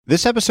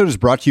This episode is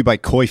brought to you by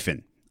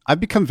Koifin. I've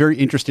become very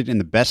interested in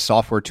the best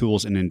software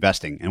tools in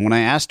investing, and when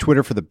I asked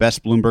Twitter for the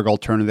best Bloomberg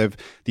alternative,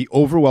 the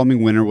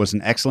overwhelming winner was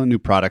an excellent new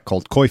product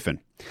called Koifin.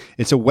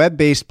 It's a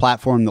web-based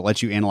platform that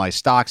lets you analyze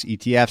stocks,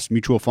 ETFs,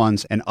 mutual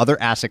funds, and other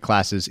asset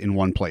classes in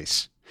one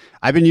place.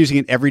 I've been using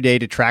it every day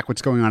to track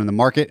what's going on in the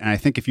market, and I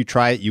think if you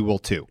try it, you will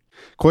too.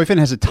 Koifin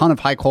has a ton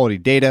of high-quality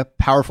data,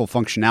 powerful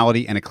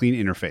functionality, and a clean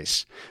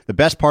interface. The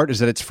best part is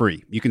that it's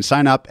free. You can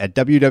sign up at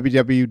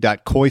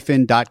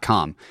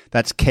www.koifin.com.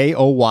 That's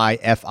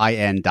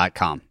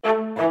KOYFIN.com.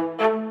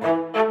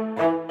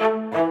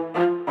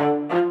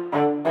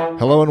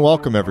 Hello and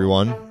welcome,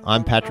 everyone.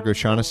 I'm Patrick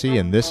O'Shaughnessy,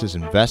 and this is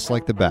Invest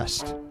Like the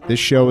Best. This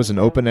show is an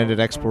open-ended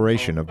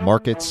exploration of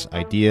markets,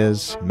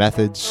 ideas,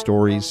 methods,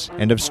 stories,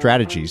 and of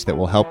strategies that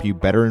will help you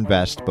better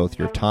invest both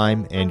your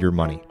time and your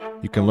money.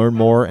 You can learn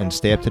more and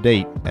stay up to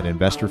date at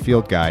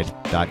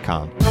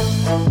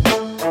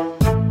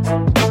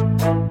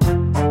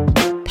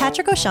investorfieldguide.com.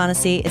 Patrick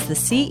O'Shaughnessy is the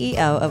CEO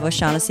of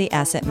O'Shaughnessy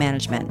Asset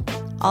Management.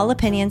 All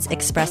opinions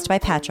expressed by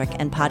Patrick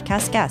and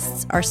podcast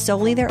guests are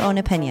solely their own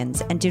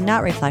opinions and do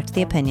not reflect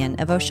the opinion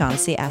of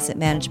O'Shaughnessy Asset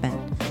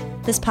Management.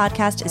 This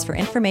podcast is for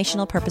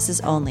informational purposes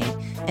only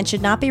and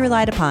should not be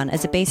relied upon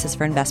as a basis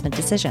for investment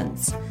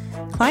decisions.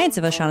 Clients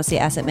of O'Shaughnessy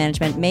Asset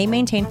Management may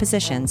maintain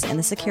positions in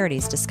the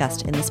securities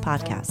discussed in this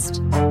podcast.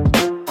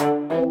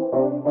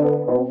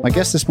 My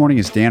guest this morning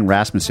is Dan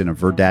Rasmussen of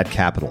Verdad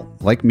Capital.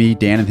 Like me,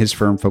 Dan and his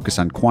firm focus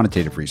on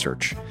quantitative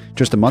research.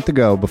 Just a month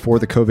ago, before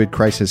the COVID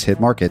crisis hit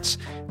markets,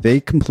 they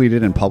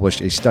completed and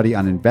published a study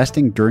on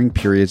investing during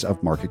periods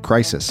of market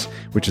crisis,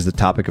 which is the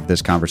topic of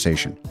this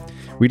conversation.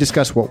 We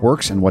discuss what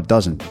works and what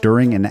doesn't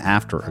during and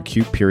after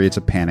acute periods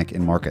of panic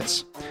in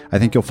markets. I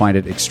think you'll find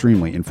it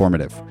extremely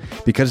informative.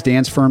 Because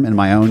Dan's firm and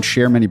my own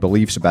share many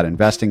beliefs about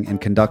investing and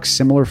conduct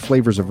similar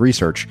flavors of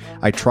research,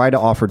 I try to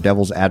offer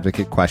devil's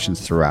advocate questions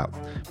throughout.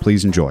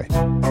 Please enjoy.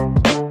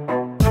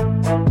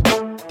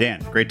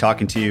 Dan, great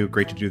talking to you.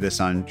 Great to do this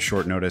on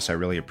short notice. I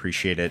really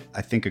appreciate it.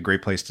 I think a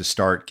great place to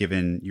start,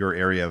 given your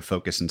area of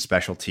focus and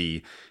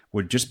specialty,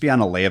 would just be on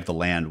a lay of the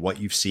land, what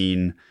you've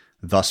seen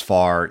thus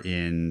far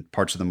in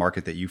parts of the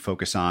market that you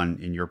focus on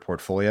in your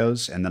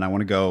portfolios. And then I want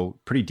to go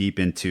pretty deep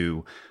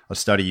into a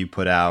study you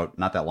put out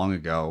not that long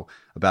ago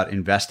about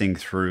investing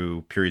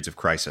through periods of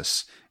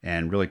crisis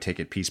and really take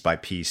it piece by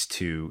piece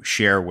to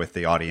share with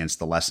the audience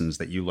the lessons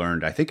that you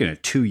learned, I think, in a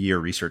 2-year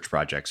research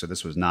project. So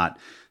this was not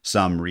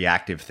some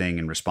reactive thing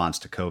in response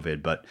to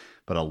COVID, but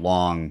a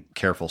long,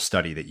 careful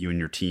study that you and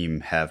your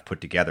team have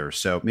put together.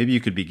 So maybe you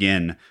could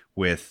begin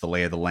with the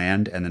lay of the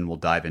land, and then we'll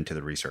dive into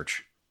the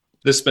research.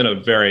 This has been a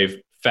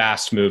very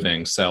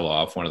fast-moving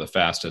sell-off, one of the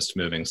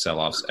fastest-moving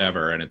sell-offs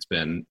ever, and it's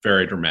been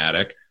very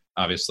dramatic.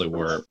 Obviously,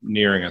 we're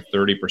nearing a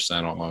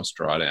 30% almost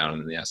drawdown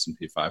in the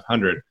S&P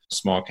 500.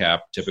 Small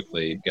cap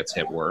typically gets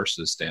hit worse,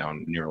 is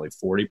down nearly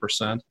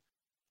 40%.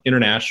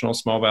 International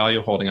small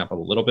value holding up a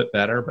little bit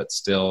better, but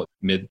still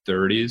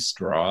mid-30s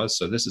draws.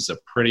 So this is a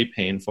pretty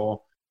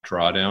painful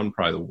drawdown,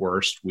 probably the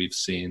worst we've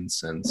seen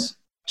since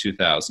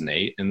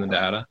 2008 in the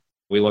data.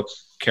 We look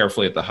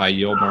carefully at the high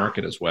yield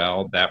market as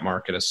well. That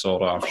market has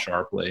sold off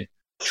sharply.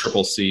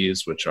 Triple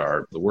Cs, which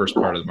are the worst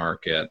part of the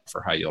market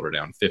for high yield, are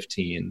down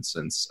 15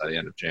 since the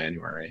end of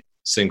January.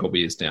 Single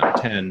B is down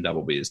 10,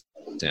 double B is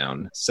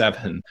down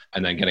 7.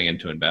 And then getting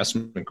into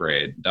investment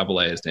grade,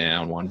 double A is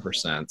down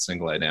 1%,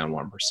 single A down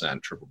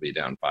 1%, triple B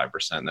down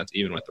 5%. That's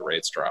even with the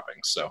rates dropping.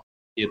 So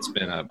it's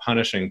been a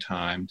punishing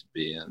time to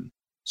be in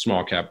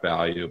small cap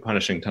value,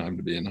 punishing time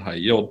to be in high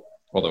yield,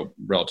 although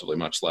relatively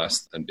much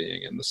less than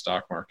being in the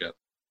stock market.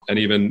 And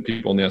even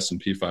people in the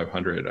S&P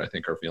 500, I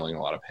think, are feeling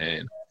a lot of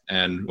pain.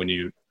 And when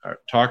you are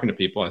talking to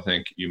people, I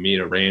think you meet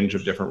a range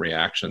of different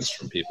reactions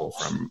from people,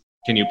 from,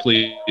 can you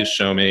please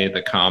show me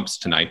the comps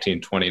to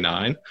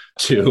 1929,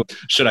 to,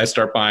 should I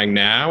start buying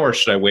now or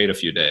should I wait a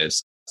few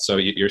days? So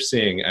you're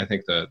seeing, I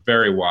think, the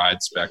very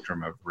wide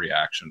spectrum of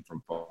reaction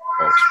from folks,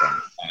 from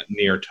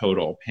near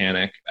total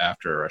panic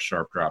after a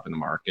sharp drop in the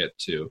market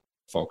to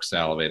folks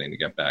salivating to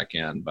get back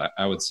in. But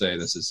I would say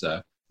this is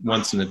a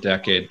once in a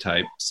decade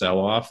type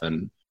sell-off.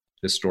 And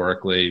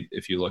historically,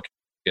 if you look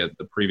at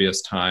the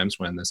previous times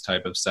when this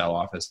type of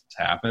sell-off has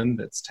happened,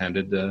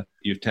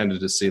 you've tended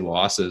to see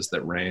losses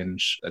that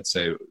range, let's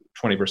say,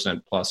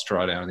 20% plus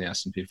drawdown in the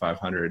S&P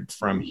 500.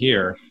 From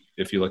here,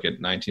 if you look at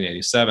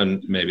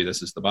 1987, maybe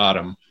this is the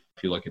bottom.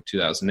 If you look at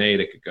 2008,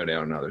 it could go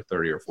down another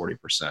 30 or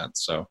 40%.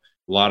 So a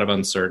lot of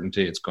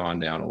uncertainty. It's gone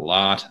down a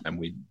lot, and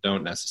we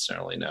don't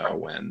necessarily know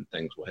when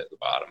things will hit the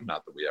bottom.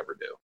 Not that we ever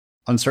do.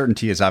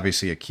 Uncertainty is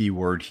obviously a key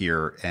word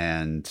here,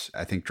 and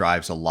I think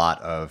drives a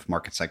lot of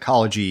market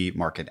psychology,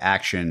 market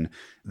action.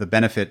 The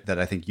benefit that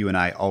I think you and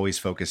I always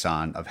focus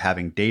on of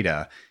having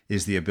data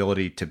is the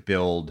ability to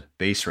build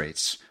base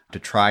rates, to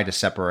try to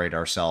separate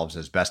ourselves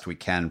as best we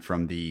can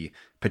from the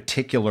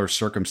particular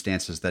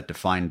circumstances that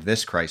defined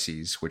this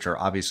crisis, which are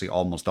obviously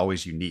almost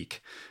always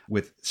unique,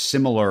 with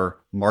similar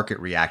market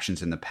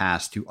reactions in the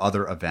past to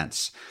other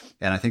events.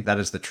 And I think that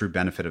is the true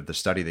benefit of the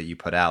study that you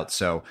put out.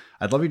 So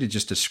I'd love you to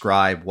just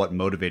describe what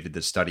motivated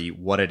this study,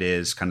 what it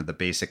is, kind of the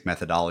basic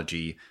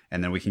methodology,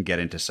 and then we can get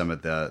into some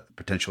of the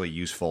potentially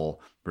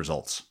useful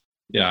results.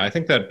 Yeah, I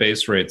think that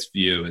base rates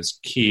view is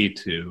key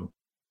to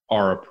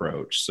our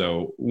approach.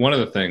 So one of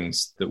the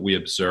things that we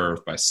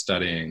observed by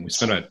studying, we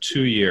spent about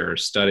 2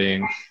 years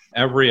studying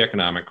every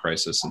economic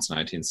crisis since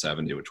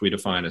 1970, which we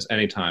define as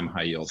any time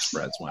high yield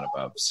spreads went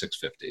above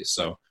 650.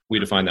 So we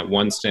define that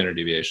one standard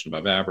deviation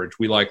above average.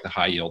 We like the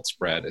high yield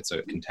spread. It's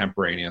a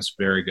contemporaneous,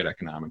 very good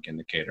economic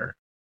indicator.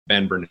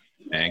 Ben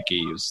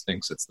Bernanke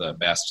thinks it's the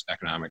best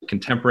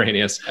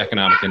contemporaneous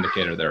economic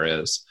indicator there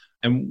is.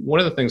 And one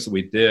of the things that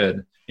we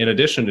did, in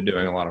addition to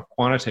doing a lot of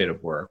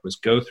quantitative work, was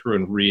go through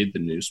and read the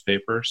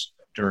newspapers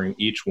during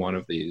each one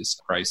of these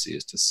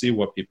crises to see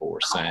what people were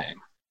saying.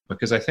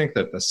 Because I think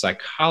that the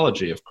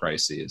psychology of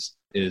crises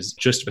is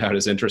just about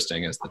as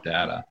interesting as the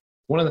data.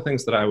 One of the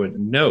things that I would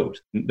note,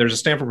 there's a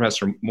Stanford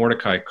professor,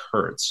 Mordecai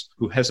Kurtz,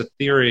 who has a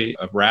theory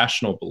of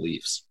rational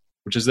beliefs,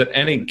 which is that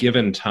any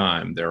given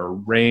time, there are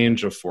a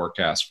range of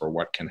forecasts for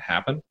what can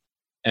happen.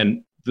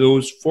 And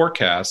those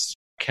forecasts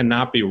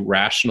cannot be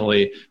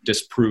rationally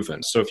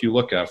disproven. So if you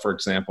look at, for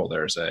example,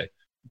 there's a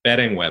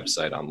betting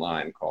website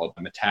online called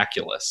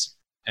Metaculus.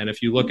 And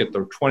if you look at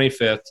the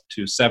 25th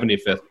to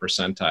 75th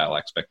percentile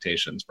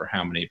expectations for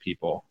how many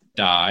people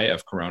die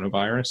of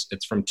coronavirus,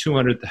 it's from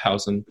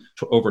 200,000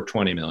 to over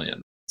 20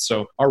 million.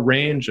 So our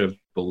range of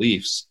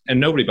beliefs, and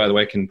nobody, by the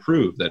way, can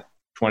prove that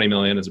 20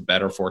 million is a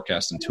better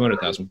forecast than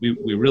 200,000.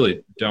 We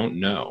really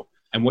don't know.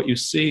 And what you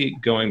see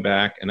going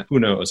back, and who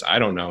knows, I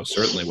don't know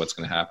certainly what's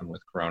going to happen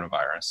with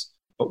coronavirus,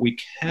 but we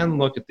can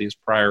look at these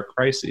prior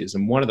crises.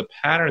 And one of the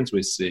patterns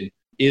we see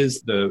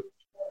is the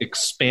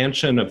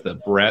expansion of the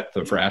breadth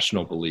of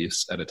rational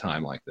beliefs at a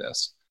time like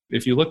this.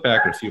 If you look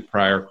back at a few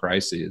prior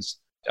crises,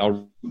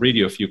 I'll read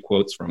you a few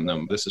quotes from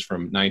them. This is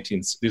from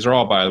these are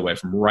all, by the way,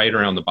 from right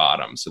around the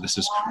bottom. So this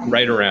is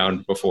right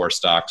around before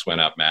stocks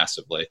went up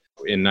massively.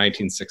 In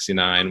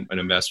 1969, an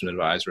investment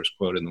advisor is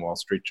quoted in the Wall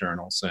Street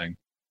Journal saying,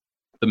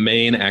 "The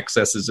main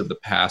excesses of the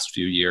past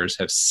few years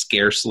have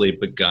scarcely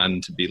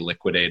begun to be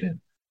liquidated."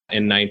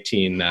 In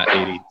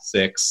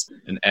 1986,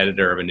 an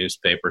editor of a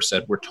newspaper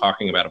said, "We're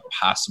talking about a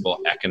possible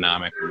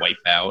economic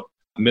wipeout."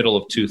 Middle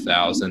of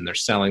 2000, they're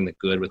selling the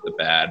good with the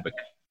bad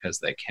because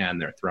they can.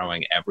 They're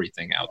throwing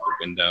everything out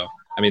the window.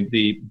 I mean,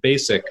 the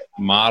basic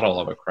model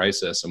of a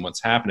crisis and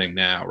what's happening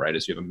now, right,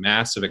 is you have a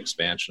massive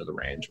expansion of the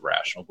range of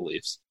rational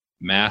beliefs,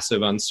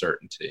 massive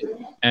uncertainty.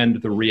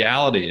 And the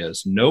reality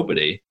is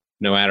nobody,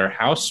 no matter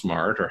how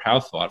smart or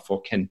how thoughtful,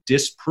 can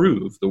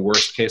disprove the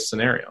worst case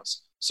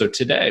scenarios. So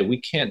today,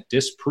 we can't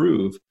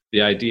disprove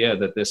the idea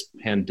that this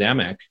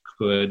pandemic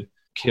could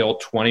kill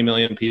 20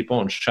 million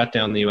people and shut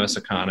down the U.S.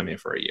 economy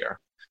for a year.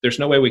 There's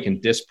no way we can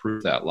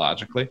disprove that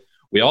logically.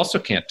 We also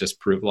can't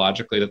disprove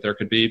logically that there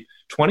could be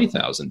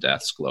 20,000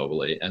 deaths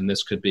globally, and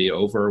this could be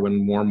over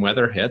when warm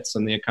weather hits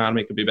and the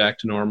economy could be back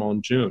to normal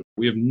in June.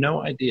 We have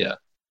no idea.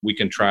 We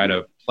can try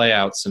to play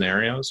out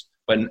scenarios,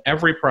 but in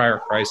every prior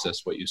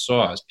crisis, what you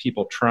saw is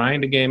people trying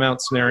to game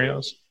out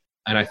scenarios.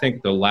 And I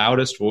think the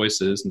loudest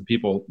voices and the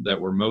people that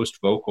were most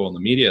vocal in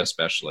the media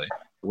especially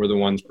were the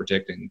ones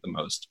predicting the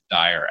most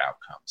dire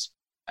outcomes.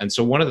 And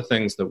so one of the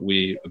things that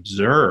we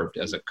observed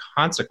as a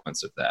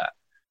consequence of that,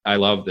 I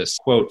love this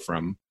quote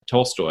from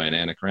Tolstoy and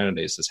Anna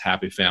Karenina. It says,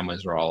 "Happy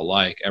families are all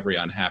alike. Every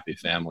unhappy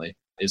family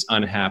is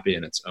unhappy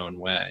in its own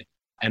way."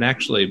 And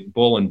actually,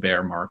 bull and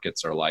bear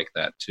markets are like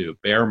that too.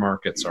 Bear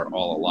markets are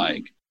all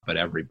alike, but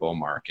every bull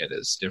market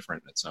is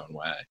different in its own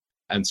way.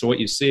 And so what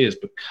you see is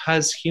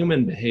because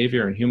human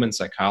behavior and human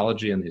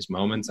psychology in these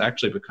moments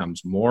actually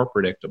becomes more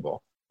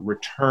predictable,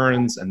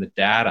 returns and the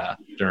data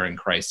during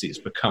crises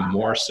become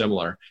more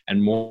similar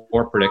and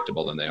more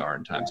predictable than they are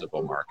in times of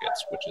bull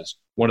markets, which is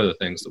one of the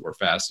things that we're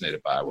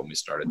fascinated by when we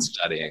started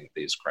studying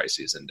these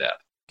crises in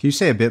depth. Can you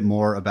say a bit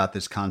more about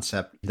this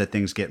concept that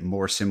things get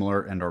more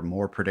similar and are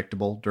more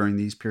predictable during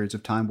these periods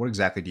of time? What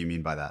exactly do you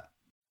mean by that?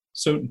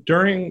 So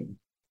during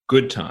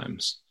good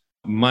times,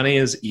 money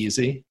is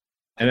easy.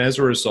 And as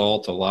a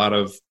result, a lot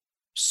of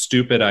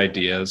stupid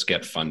ideas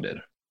get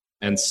funded.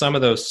 And some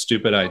of those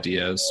stupid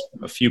ideas,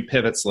 a few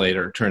pivots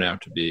later, turn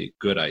out to be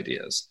good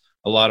ideas.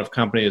 A lot of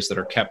companies that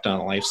are kept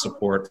on life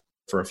support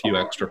for a few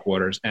extra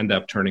quarters end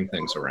up turning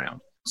things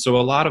around. So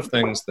a lot of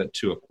things that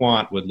to a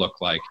quant would look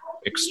like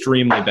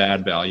extremely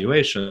bad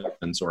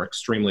valuations or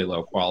extremely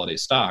low quality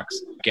stocks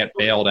get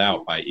bailed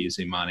out by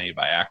easy money,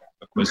 by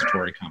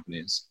acquisitory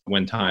companies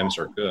when times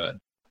are good.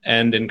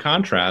 And in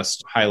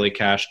contrast, highly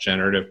cash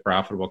generative,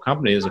 profitable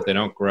companies, if they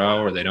don't grow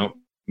or they don't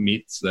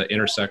meet the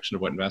intersection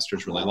of what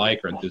investors really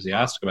like or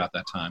enthusiastic about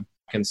that time,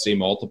 can see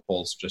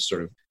multiples just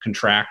sort of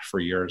contract for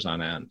years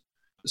on end.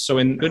 So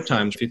in good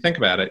times, if you think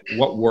about it,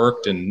 what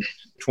worked in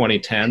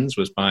 2010s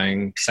was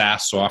buying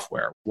SaaS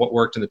software. What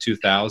worked in the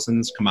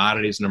 2000s,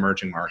 commodities and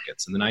emerging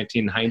markets. In the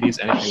 1990s,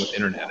 anything with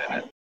internet in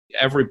it.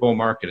 Every bull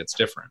market, it's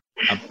different.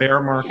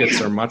 Bear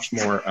markets are much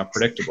more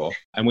predictable.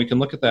 And we can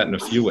look at that in a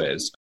few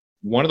ways.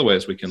 One of the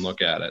ways we can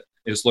look at it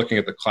is looking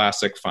at the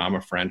classic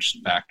Fama-French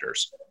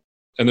factors.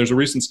 And there's a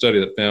recent study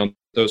that found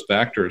those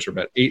factors are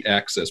about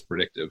 8x as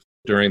predictive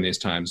during these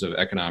times of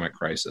economic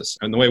crisis.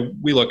 And the way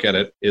we look at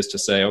it is to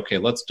say, okay,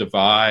 let's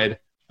divide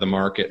the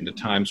market into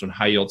times when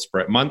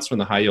months when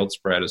the high yield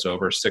spread is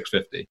over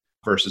 650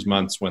 versus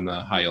months when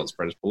the high yield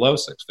spread is below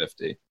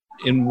 650.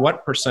 In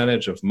what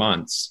percentage of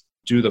months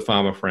do the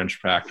Fama-French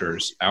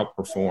factors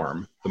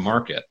outperform the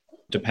market,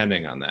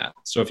 depending on that?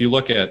 So if you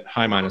look at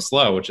high minus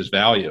low, which is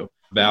value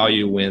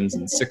wins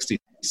in 66%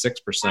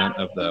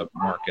 of the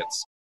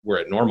markets we're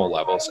at normal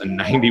levels and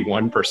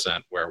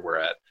 91% where we're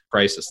at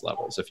crisis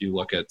levels. If you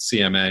look at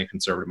CMA,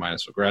 conservative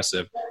minus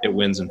aggressive, it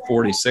wins in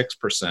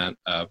 46%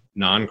 of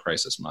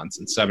non-crisis months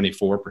and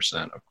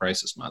 74% of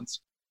crisis months.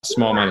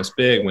 Small minus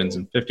big wins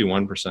in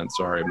 51%,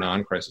 of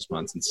non-crisis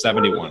months and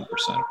 71%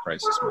 of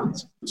crisis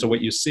months. So what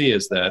you see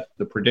is that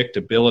the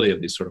predictability of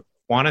these sort of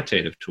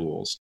quantitative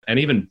tools, and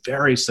even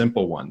very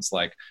simple ones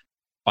like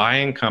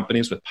buying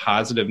companies with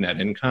positive net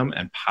income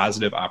and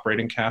positive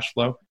operating cash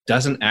flow,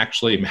 doesn't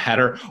actually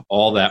matter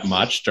all that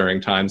much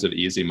during times of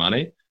easy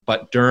money.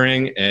 But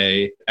during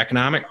a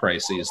economic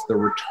crisis, the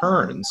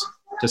returns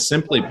to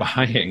simply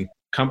buying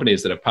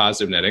companies that have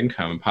positive net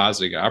income and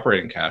positive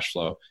operating cash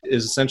flow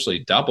is essentially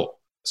double.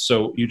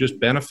 So you just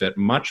benefit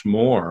much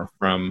more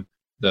from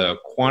the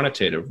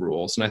quantitative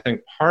rules. And I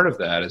think part of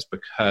that is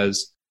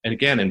because, and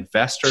again,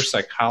 investor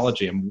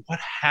psychology and what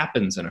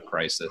happens in a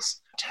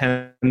crisis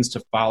tends to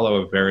follow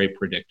a very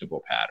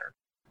predictable pattern.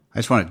 I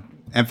just want to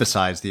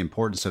emphasize the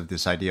importance of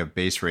this idea of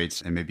base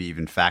rates and maybe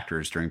even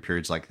factors during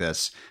periods like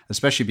this,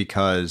 especially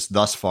because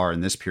thus far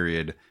in this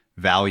period,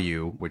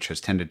 value, which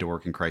has tended to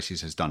work in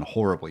crises, has done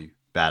horribly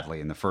badly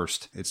in the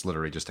first. It's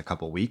literally just a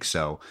couple of weeks,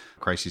 so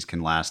crises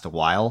can last a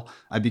while.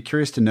 I'd be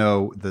curious to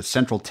know the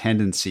central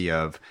tendency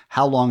of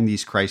how long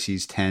these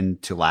crises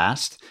tend to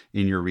last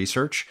in your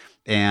research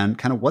and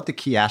kind of what the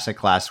key asset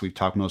class, we've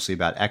talked mostly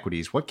about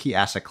equities, what key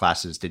asset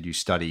classes did you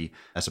study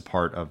as a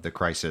part of the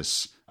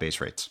crisis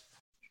base rates?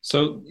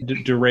 So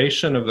the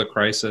duration of the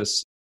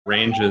crisis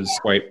ranges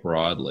quite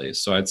broadly.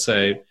 So I'd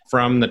say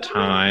from the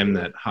time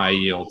that high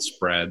yield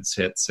spreads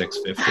hit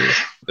 650,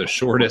 the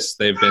shortest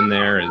they've been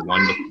there is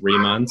 1 to 3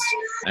 months,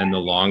 and the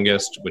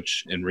longest,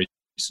 which in recent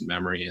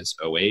memory is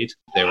 2008,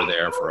 they were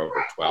there for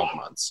over 12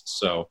 months.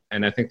 So,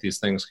 and I think these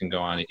things can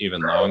go on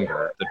even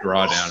longer. The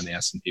drawdown in the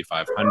S&P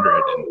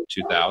 500 in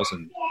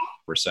 2000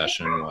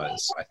 recession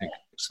was, I think,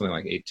 something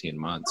like 18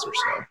 months or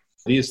so.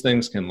 These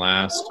things can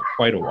last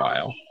quite a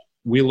while.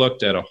 We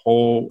looked at a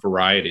whole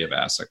variety of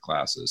asset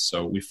classes.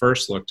 So we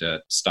first looked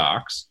at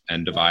stocks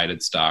and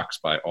divided stocks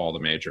by all the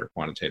major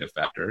quantitative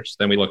factors.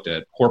 Then we looked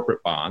at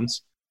corporate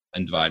bonds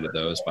and divided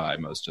those by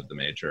most of the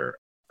major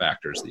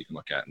factors that you can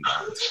look at in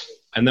bonds.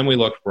 And then we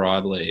looked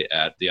broadly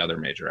at the other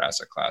major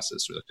asset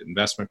classes. We looked at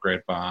investment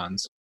grade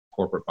bonds,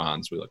 corporate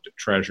bonds. We looked at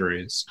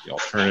treasuries, the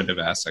alternative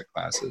asset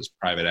classes,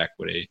 private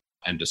equity,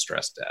 and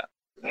distressed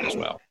debt as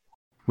well.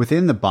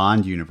 Within the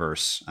bond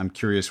universe, I'm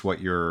curious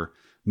what your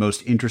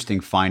most interesting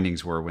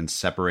findings were when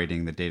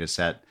separating the data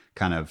set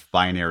kind of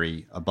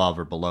binary above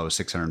or below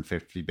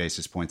 650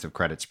 basis points of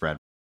credit spread.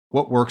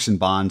 What works in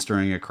bonds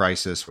during a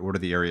crisis? What are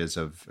the areas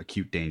of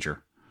acute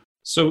danger?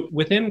 So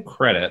within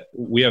credit,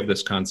 we have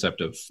this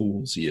concept of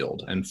fool's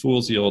yield. And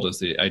fool's yield is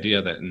the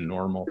idea that in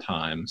normal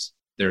times,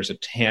 there's a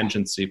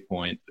tangency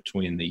point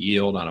between the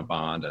yield on a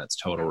bond and its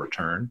total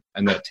return.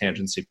 And that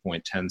tangency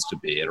point tends to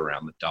be at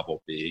around the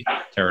double B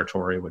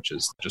territory, which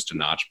is just a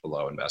notch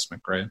below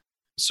investment grade.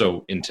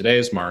 So in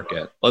today's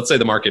market, let's say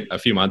the market a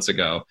few months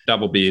ago,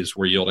 double Bs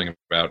were yielding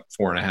about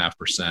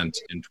 4.5%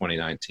 in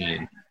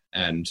 2019.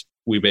 And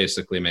we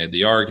basically made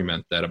the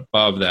argument that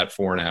above that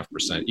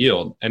 4.5%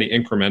 yield, any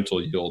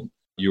incremental yield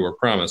you were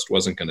promised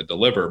wasn't going to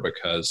deliver,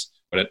 because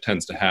what it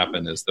tends to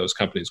happen is those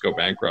companies go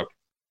bankrupt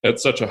at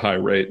such a high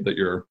rate that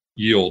your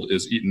yield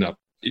is eaten up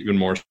even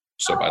more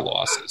so by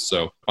losses.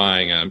 So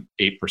buying an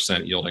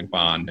 8% yielding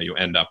bond, you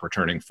end up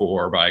returning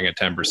 4. Buying a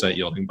 10%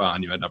 yielding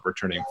bond, you end up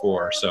returning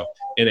 4. So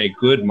in a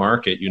good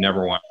market, you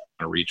never want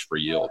to reach for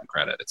yield and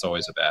credit. It's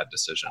always a bad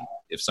decision.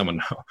 If someone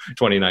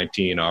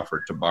 2019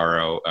 offered to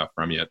borrow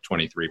from you at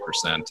 23%,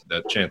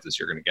 the chances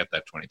you're going to get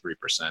that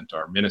 23%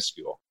 are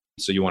minuscule.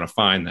 So you want to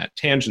find that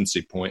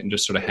tangency point and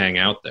just sort of hang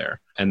out there.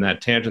 And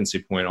that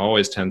tangency point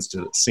always tends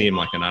to seem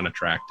like an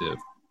unattractive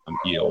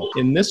yield.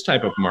 In this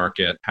type of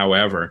market,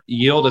 however,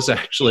 yield is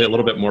actually a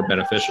little bit more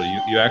beneficial.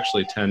 You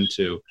actually tend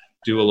to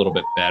do a little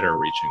bit better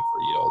reaching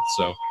for yield.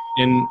 So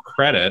in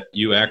credit,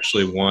 you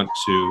actually want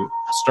to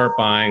start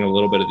buying a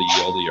little bit of the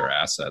yield of your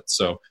assets.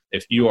 So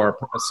if you are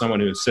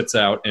someone who sits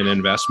out in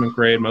investment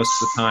grade most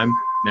of the time,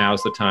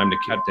 now's the time to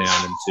cut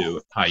down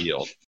into high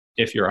yield.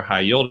 If you're a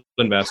high yield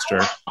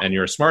investor and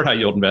you're a smart high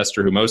yield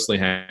investor who mostly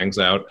hangs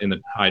out in the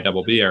high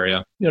double B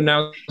area,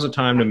 now's the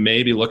time to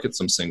maybe look at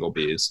some single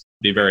Bs.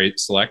 Be very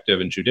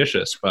selective and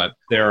judicious, but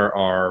there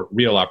are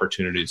real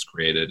opportunities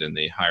created in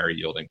the higher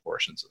yielding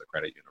portions of the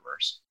credit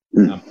universe.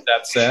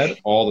 That said,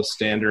 all the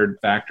standard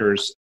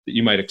factors that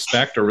you might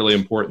expect are really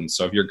important.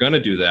 So if you're going to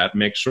do that,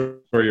 make sure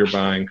you're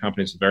buying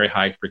companies with very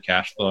high free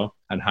cash flow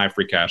and high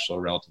free cash flow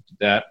relative to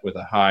debt with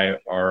a high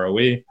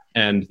ROE.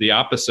 And the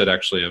opposite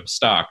actually of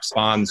stocks,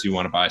 bonds, you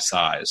want to buy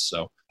size.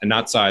 So, and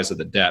not size of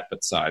the debt,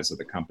 but size of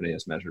the company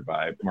as measured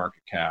by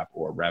market cap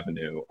or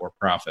revenue or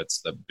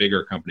profits. The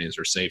bigger companies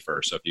are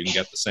safer. So if you can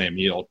get the same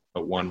yield,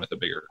 but one with a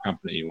bigger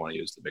company, you want to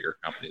use the bigger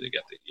company to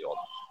get the yield.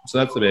 So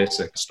that's the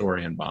basic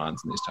story in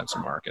bonds in these types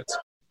of markets.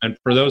 And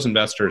for those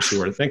investors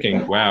who are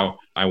thinking, wow,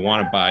 I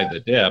want to buy the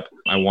dip,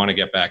 I want to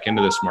get back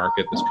into this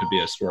market, this could be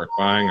a historic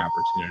buying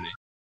opportunity.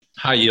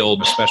 High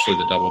yield, especially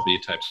the double B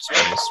type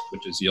space,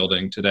 which is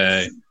yielding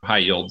today, high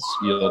yields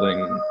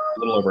yielding a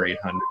little over 8%,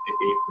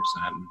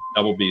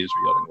 double Bs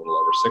are yielding a little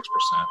over 6%.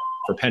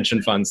 For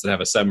pension funds that have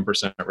a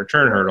 7%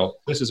 return hurdle,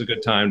 this is a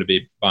good time to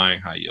be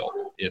buying high yield.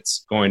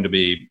 It's going to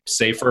be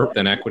safer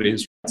than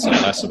equities. It's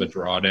less of a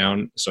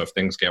drawdown. So if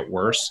things get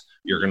worse,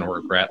 you're going to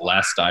regret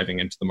less diving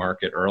into the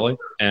market early.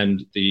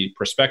 And the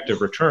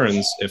prospective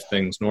returns, if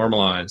things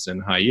normalize in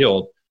high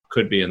yield,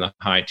 could be in the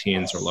high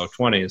teens or low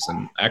 20s.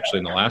 And actually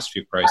in the last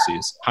few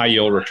crises, high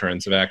yield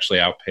returns have actually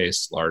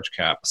outpaced large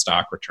cap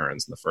stock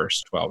returns in the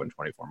first 12 and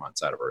 24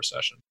 months out of a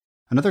recession.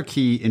 Another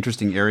key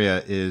interesting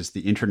area is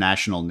the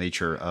international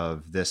nature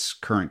of this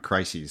current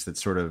crisis.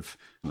 That's sort of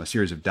a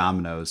series of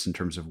dominoes in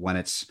terms of when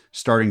it's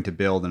starting to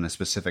build in a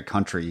specific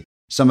country.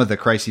 Some of the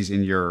crises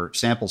in your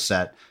sample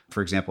set,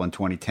 for example, in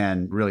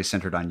 2010, really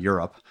centered on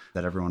Europe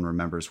that everyone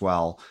remembers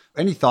well.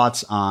 Any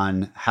thoughts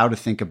on how to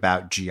think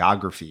about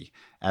geography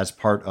as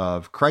part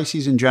of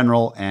crises in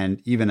general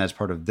and even as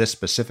part of this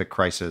specific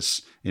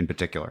crisis in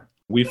particular?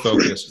 We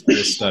focused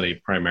this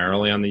study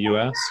primarily on the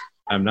U.S.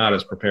 I'm not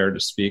as prepared to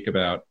speak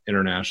about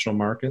international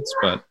markets,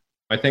 but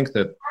I think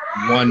that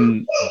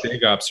one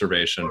big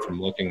observation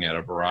from looking at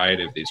a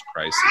variety of these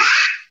crises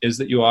is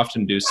that you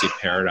often do see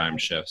paradigm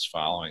shifts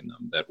following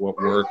them, that what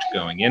worked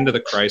going into the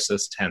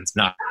crisis tends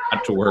not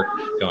to work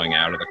going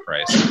out of the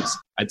crisis.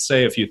 I'd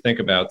say if you think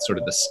about sort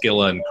of the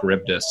Scylla and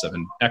Charybdis of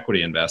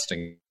equity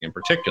investing in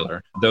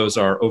particular, those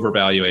are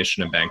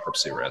overvaluation and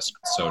bankruptcy risk.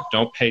 So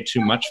don't pay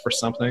too much for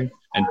something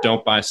and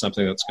don't buy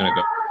something that's going to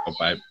go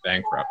by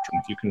bankrupt.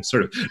 If you can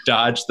sort of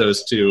dodge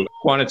those two,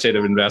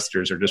 quantitative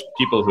investors are just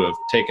people who have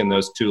taken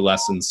those two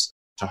lessons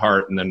to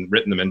heart and then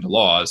written them into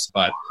laws.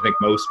 But I think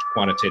most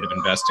quantitative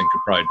investing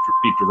could probably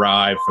be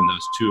derived from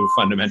those two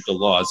fundamental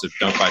laws of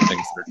don't buy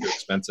things that are too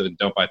expensive and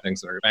don't buy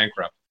things that are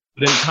bankrupt.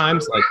 But in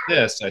times like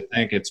this, I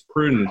think it's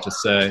prudent to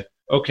say,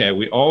 okay,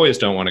 we always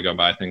don't want to go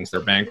buy things that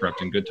are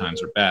bankrupt and good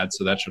times are bad.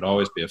 So that should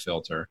always be a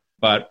filter.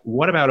 But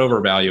what about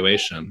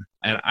overvaluation?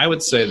 And I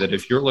would say that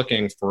if you're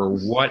looking for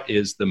what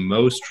is the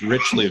most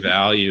richly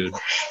valued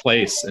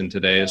place in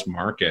today's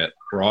market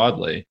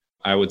broadly,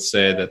 I would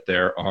say that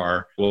there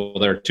are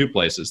two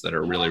places that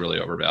are really,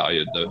 really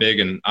overvalued. The big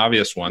and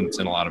obvious one that's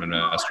in a lot of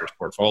investors'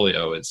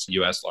 portfolio is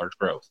U.S. large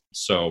growth.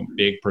 So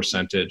big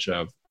percentage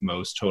of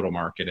most total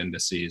market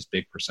indices,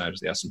 big percentage of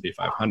the S&P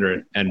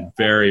 500, and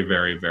very,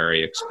 very,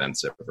 very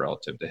expensive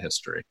relative to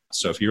history.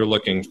 So if you're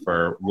looking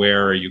for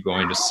where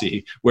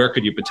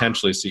could you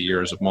potentially see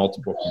years of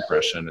multiple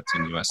compression, it's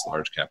in U.S.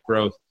 large cap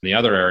growth. The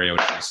other area,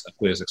 which is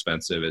equally as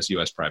expensive, is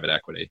U.S. private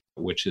equity,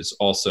 which is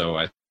also,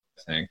 I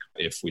think,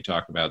 if we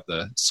talk about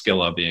the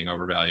Scylla being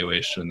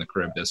overvaluation and the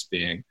Charybdis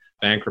being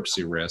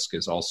bankruptcy risk,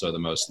 is also the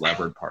most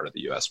levered part of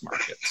the U.S.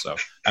 market. So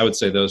I would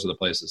say those are the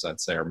places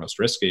I'd say are most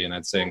risky. And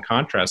I'd say in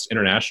contrast,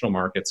 international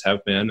markets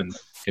have been and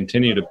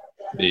continue to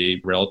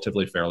be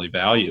relatively fairly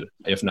valued,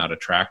 if not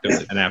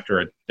attractively. And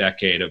after a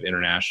decade of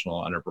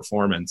international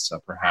underperformance,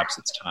 perhaps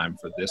it's time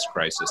for this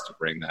crisis to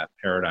bring that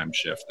paradigm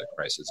shift that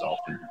crises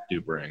often do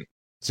bring.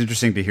 It's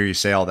interesting to hear you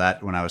say all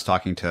that. When I was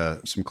talking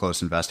to some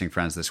close investing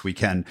friends this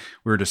weekend,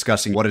 we were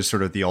discussing what is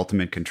sort of the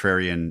ultimate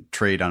contrarian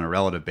trade on a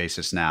relative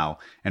basis now.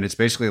 And it's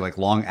basically like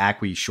long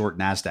ACWI, short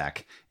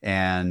NASDAQ,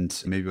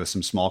 and maybe with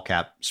some small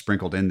cap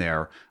sprinkled in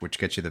there, which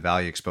gets you the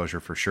value exposure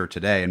for sure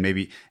today, and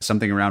maybe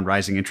something around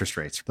rising interest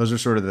rates. Those are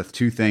sort of the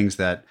two things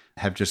that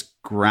have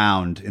just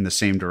ground in the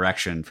same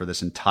direction for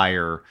this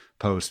entire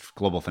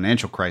post-global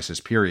financial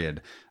crisis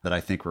period that I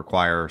think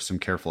require some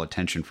careful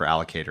attention for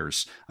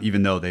allocators,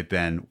 even though they've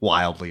been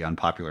wildly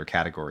unpopular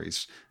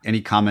categories.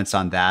 Any comments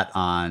on that,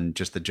 on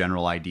just the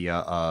general idea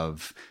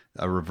of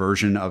a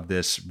reversion of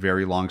this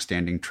very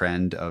long-standing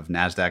trend of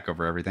NASDAQ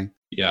over everything?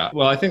 Yeah,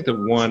 well, I think the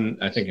one,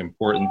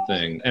 important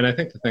thing, and I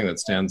think the thing that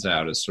stands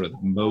out as sort of the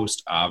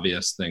most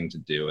obvious thing to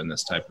do in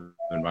this type of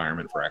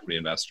environment for equity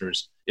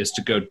investors is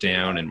to go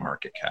down in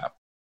market cap.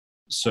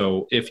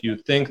 So if you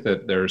think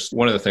that there's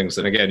one of the things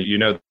that, again,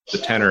 the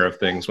tenor of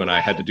things when I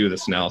had to do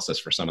this analysis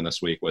for someone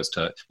this week was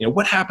to,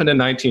 what happened in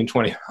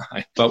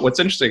 1929? But what's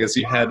interesting is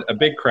you had a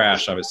big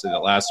crash, obviously, that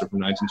lasted from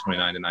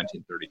 1929 to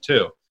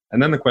 1932.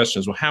 And then the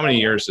question is, well, how many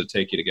years did it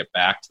take you to get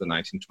back to the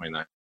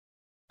 1929?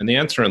 And the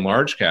answer in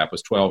large cap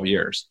was 12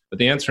 years. But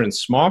the answer in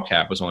small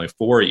cap was only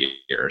 4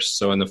 years.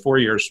 So in the 4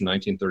 years from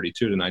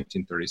 1932 to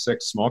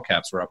 1936, small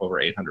caps were up over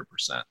 800%,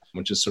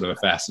 which is sort of a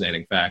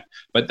fascinating fact.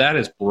 But that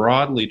is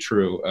broadly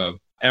true of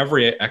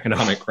every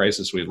economic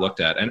crisis we've looked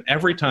at, and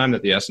every time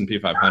that the S&P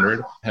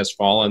 500 has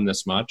fallen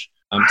this much,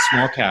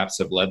 small caps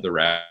have led the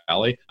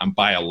rally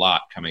by a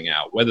lot coming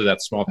out, whether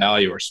that's small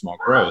value or small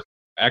growth.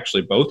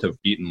 Actually, both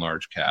have beaten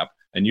large cap,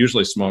 and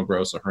usually small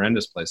growth is a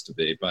horrendous place to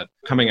be. But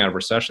coming out of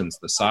recessions,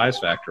 the size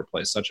factor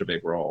plays such a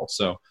big role.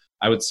 So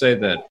I would say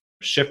that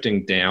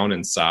shifting down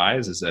in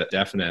size is a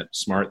definite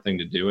smart thing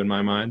to do in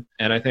my mind.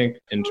 And I think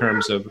in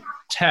terms of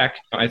tech,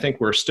 I think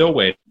we're still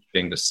waiting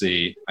to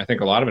see. I think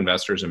a lot of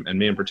investors, and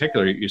me in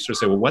particular, you sort of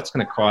say, well, what's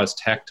going to cause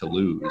tech to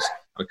lose?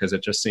 Because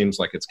it just seems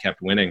like it's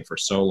kept winning for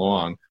so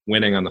long,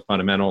 winning on the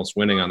fundamentals,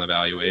 winning on the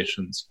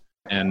valuations.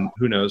 And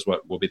who knows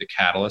what will be the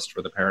catalyst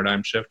for the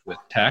paradigm shift with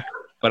tech.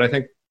 But I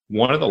think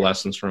one of the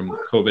lessons from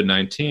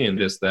COVID-19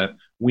 is that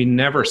we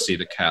never see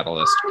the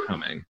catalyst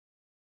coming.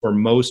 For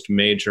most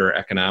major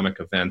economic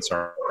events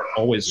are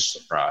always a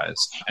surprise.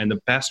 And the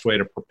best way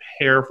to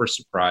prepare for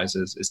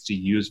surprises is to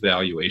use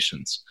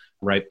valuations,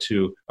 right?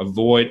 To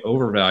avoid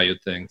overvalued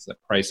things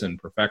that price in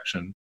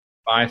perfection,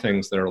 buy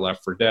things that are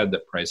left for dead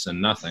that price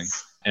in nothing.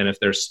 And if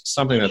there's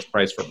something that's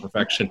priced for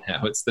perfection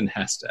now, it's the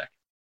NASDAQ.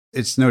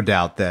 It's no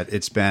doubt that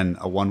it's been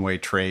a one-way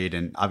trade.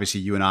 And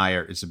obviously you and I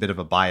it's a bit of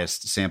a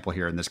biased sample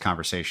here in this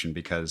conversation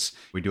because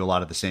we do a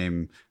lot of the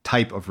same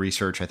type of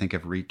research. I think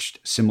have reached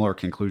similar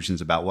conclusions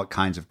about what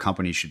kinds of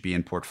companies should be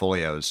in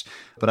portfolios.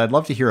 But I'd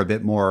love to hear a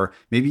bit more,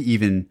 maybe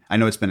even, I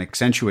know it's been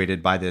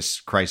accentuated by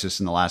this crisis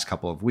in the last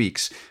couple of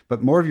weeks,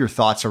 but more of your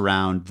thoughts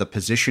around the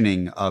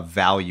positioning of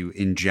value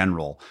in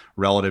general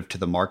relative to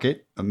the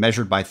market,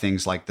 measured by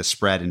things like the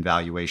spread in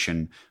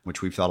valuation,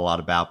 which we've thought a lot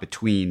about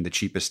between the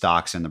cheapest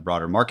stocks and the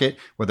broader market,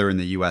 whether in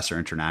the US or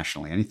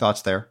internationally. Any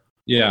thoughts there?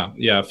 Yeah,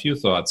 a few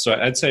thoughts. So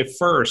I'd say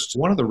first,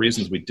 one of the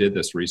reasons we did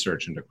this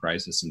research into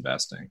crisis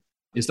investing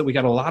is that we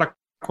got a lot of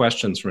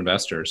questions from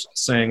investors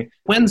saying,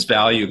 when's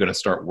value going to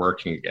start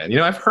working again?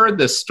 I've heard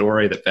this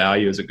story that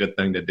value is a good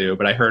thing to do,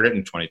 but I heard it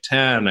in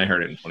 2010, I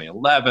heard it in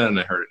 2011,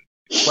 I heard it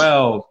in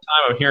 2012.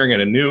 I'm hearing it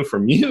anew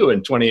from you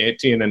in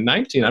 2018 and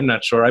 19. I'm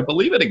not sure I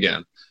believe it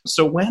again.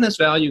 So when is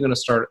value going to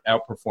start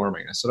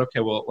outperforming? I said,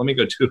 okay, well, let me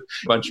go do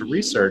a bunch of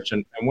research.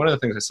 And one of the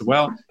things I said,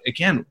 well,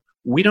 again,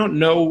 we don't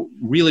know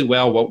really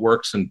well what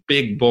works in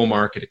big bull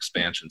market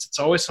expansions. It's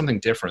always something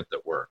different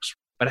that works.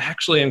 But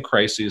actually in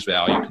crises,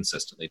 value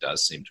consistently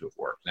does seem to have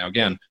worked. Now,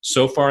 again,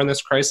 so far in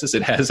this crisis,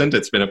 it hasn't.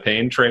 It's been a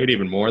pain trade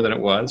even more than it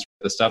was.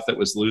 The stuff that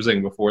was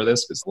losing before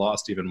this is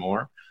lost even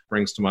more.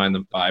 Brings to mind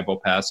the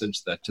Bible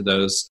passage that to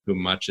those whom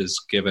much is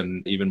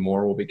given, even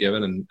more will be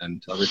given,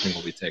 and everything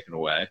will be taken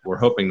away. We're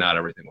hoping not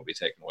everything will be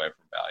taken away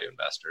from value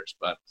investors.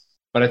 But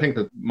I think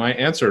that my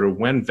answer to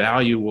when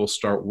value will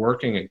start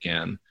working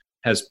again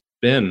has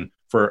been,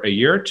 for a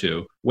year or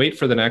two, wait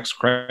for the next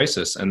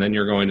crisis, and then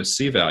you're going to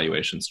see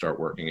valuations start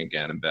working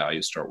again and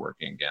values start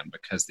working again,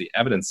 because the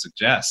evidence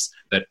suggests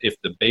that if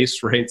the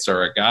base rates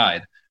are a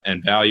guide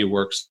and value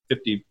works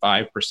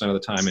 55% of the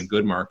time in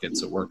good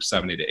markets, it works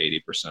 70 to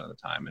 80% of the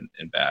time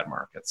in bad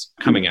markets.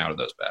 Coming out of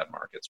those bad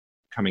markets,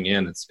 coming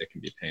in, it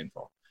can be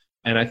painful.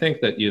 And I think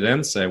that you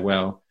then say,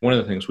 well, one of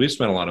the things we've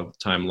spent a lot of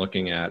time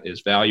looking at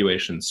is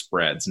valuation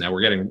spreads. Now,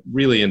 we're getting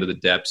really into the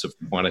depths of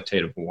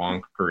quantitative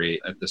wonkery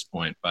at this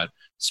point, but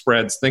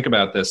spreads, think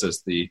about this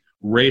as the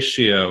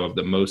ratio of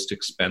the most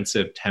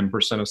expensive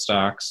 10% of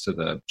stocks to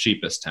the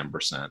cheapest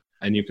 10%.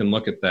 And you can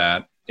look at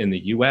that in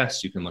the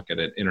US, you can look at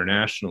it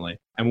internationally.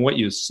 And what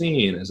you've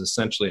seen is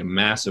essentially a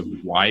massive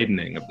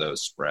widening of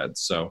those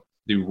spreads. So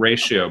the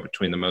ratio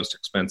between the most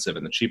expensive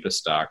and the cheapest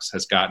stocks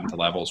has gotten to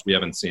levels we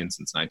haven't seen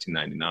since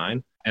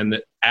 1999. And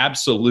the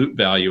absolute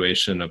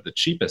valuation of the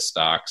cheapest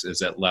stocks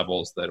is at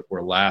levels that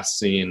were last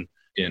seen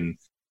in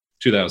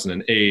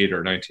 2008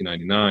 or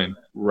 1999,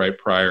 right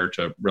prior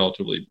to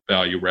relatively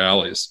value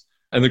rallies.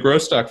 And the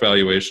growth stock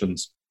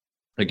valuations,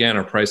 again,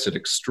 are priced at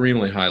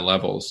extremely high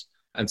levels.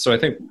 And so I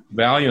think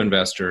value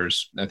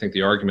investors, I think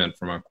the argument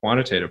from a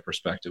quantitative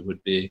perspective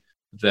would be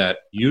that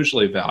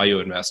usually value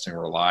investing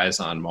relies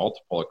on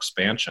multiple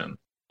expansion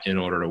in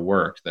order to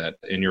work, that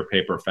in your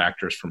paper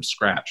factors from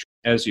scratch.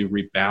 As you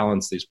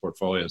rebalance these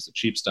portfolios, the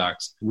cheap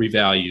stocks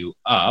revalue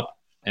up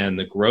and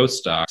the growth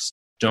stocks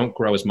don't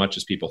grow as much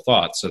as people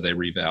thought, so they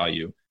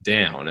revalue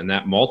down. And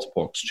that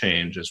multiple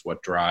exchange is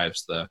what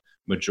drives the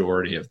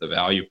majority of the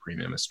value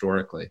premium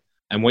historically.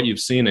 And what you've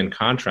seen in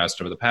contrast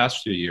over the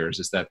past few years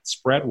is that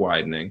spread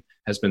widening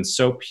has been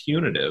so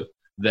punitive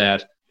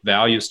that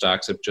value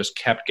stocks have just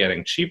kept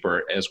getting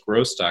cheaper as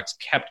growth stocks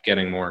kept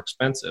getting more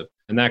expensive.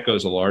 And that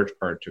goes a large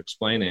part to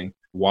explaining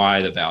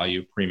why the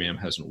value premium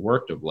hasn't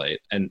worked of late.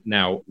 And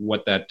now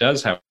what that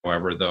does,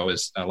 however, though,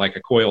 is like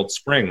a coiled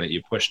spring that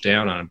you push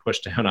down on and push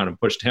down on and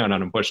push down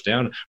on and push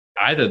down.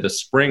 Either the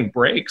spring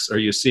breaks or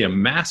you see a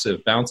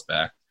massive bounce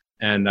back.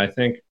 And I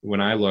think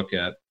when I look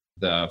at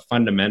the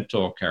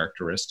fundamental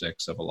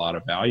characteristics of a lot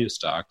of value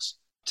stocks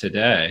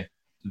today,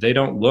 they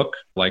don't look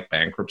like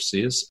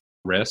bankruptcies,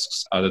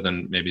 risks, other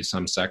than maybe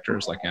some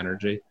sectors like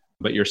energy.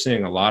 But you're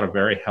seeing a lot of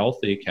very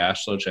healthy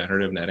cash flow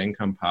generative, net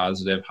income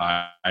positive,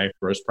 high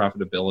gross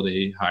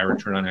profitability, high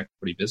return on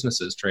equity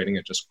businesses trading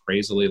at just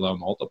crazily low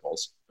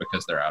multiples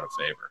because they're out of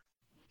favor.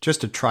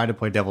 Just to try to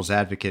play devil's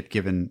advocate,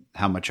 given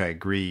how much I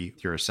agree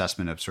with your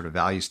assessment of sort of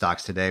value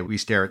stocks today, we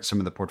stare at some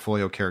of the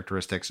portfolio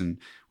characteristics and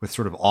with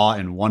sort of awe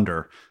and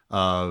wonder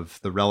of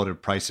the relative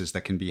prices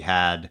that can be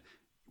had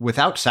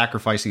without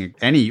sacrificing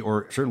any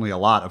or certainly a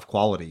lot of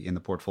quality in the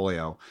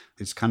portfolio.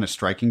 It's kind of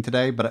striking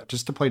today. But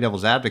just to play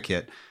devil's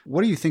advocate,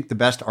 what do you think the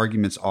best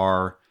arguments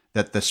are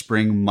that the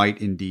spring might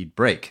indeed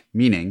break?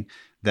 Meaning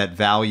that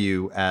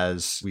value,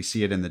 as we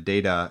see it in the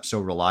data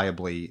so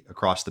reliably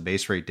across the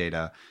base rate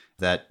data,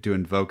 that to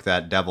invoke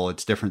that devil,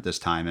 it's different this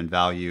time and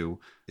value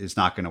is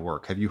not going to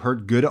work. Have you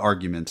heard good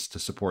arguments to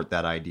support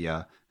that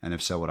idea? And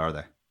if so, what are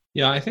they?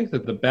 Yeah, I think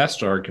that the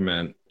best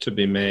argument to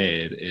be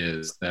made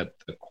is that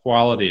the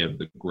quality of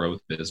the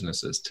growth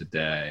businesses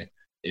today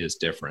is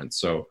different.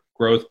 So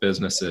growth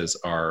businesses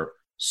are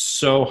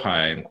so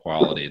high in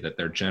quality that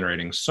they're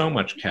generating so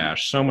much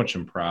cash, so much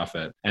in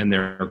profit, and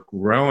they're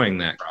growing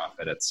that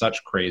profit at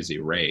such crazy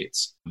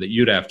rates that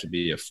you'd have to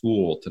be a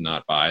fool to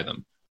not buy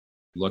them.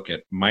 Look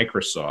at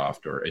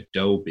Microsoft or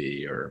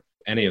Adobe or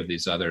any of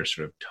these other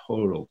sort of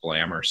total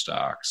glamour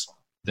stocks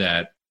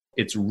that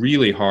it's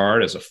really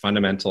hard as a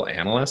fundamental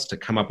analyst to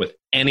come up with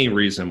any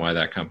reason why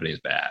that company is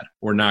bad.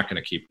 We're not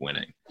going to keep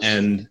winning.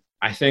 And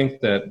I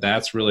think that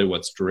that's really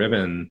what's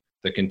driven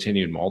the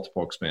continued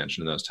multiple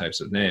expansion of those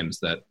types of names,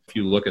 that if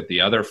you look at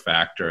the other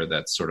factor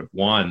that's sort of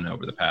won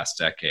over the past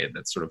decade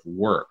that sort of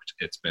worked,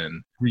 it's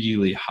been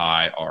really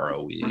high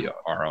ROE,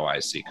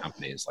 ROIC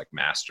companies like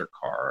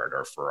MasterCard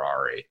or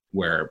Ferrari,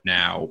 where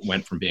now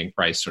went from being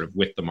priced sort of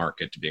with the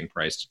market to being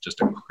priced at just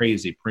a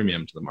crazy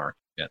premium to the market.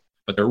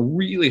 But they're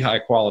really high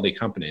quality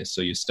companies.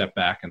 So you step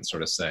back and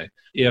sort of say,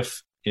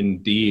 if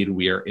indeed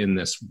we are in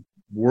this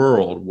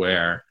world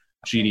where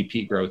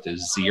GDP growth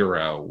is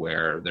zero,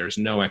 where there's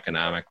no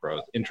economic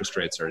growth, interest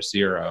rates are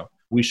zero,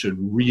 we should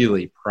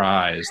really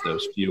prize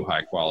those few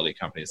high quality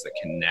companies that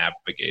can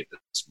navigate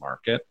this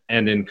market.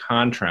 And in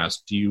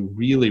contrast, do you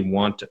really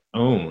want to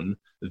own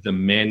the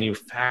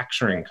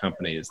manufacturing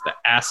companies, the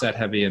asset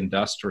heavy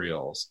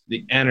industrials,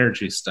 the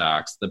energy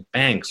stocks, the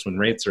banks when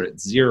rates are at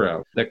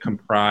zero that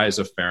comprise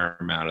a fair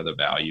amount of the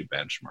value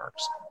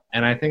benchmarks?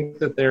 And I think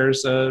that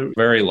there's a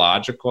very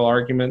logical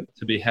argument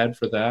to be had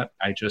for that.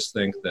 I just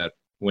think that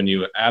when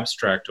you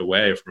abstract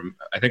away from,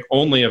 I think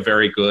only a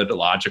very good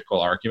logical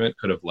argument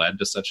could have led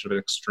to such an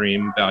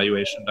extreme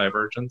valuation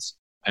divergence.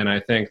 And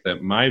I think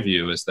that my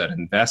view is that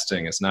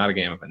investing is not a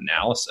game of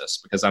analysis,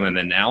 because on an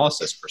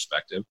analysis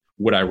perspective,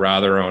 would I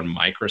rather own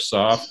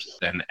Microsoft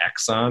than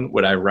Exxon?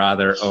 Would I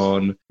rather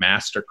own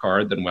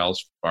MasterCard than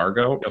Wells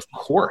Fargo? Of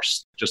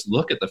course. Just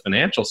look at the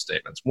financial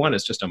statements. One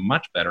is just a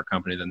much better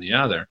company than the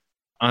other.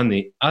 On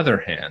the other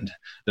hand,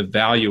 the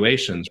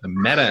valuations, the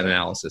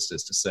meta-analysis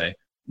is to say,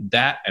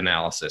 that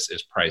analysis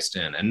is priced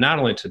in. And not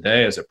only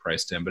today is it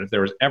priced in, but if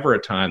there was ever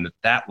a time that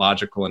that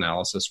logical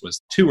analysis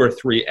was 2 or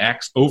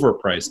 3x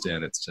overpriced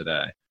in, it's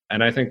today.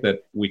 And I think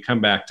that we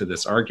come back to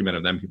this argument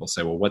of then people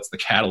say, well, what's the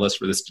catalyst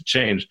for this to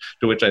change?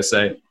 To which I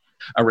say,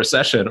 a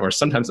recession or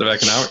sometimes an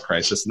economic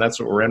crisis. And that's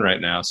what we're in right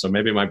now. So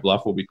maybe my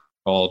bluff will be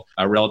called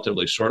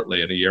relatively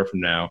shortly, in a year from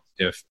now.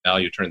 If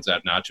value turns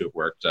out not to have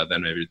worked,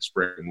 then maybe the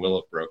spring will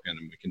have broken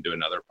and we can do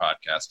another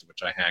podcast in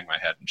which I hang my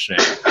head in shame.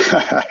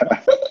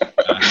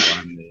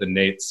 I'm the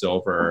Nate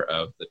Silver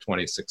of the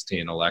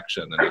 2016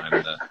 election, and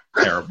I'm the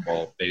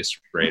terrible base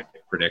rate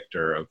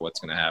predictor of what's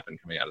going to happen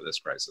coming out of this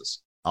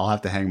crisis. I'll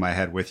have to hang my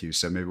head with you,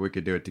 so maybe we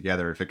could do it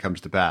together if it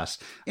comes to pass.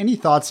 Any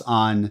thoughts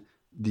on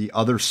the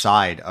other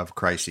side of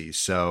crises?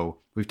 So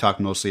we've talked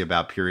mostly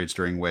about periods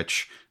during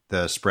which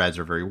the spreads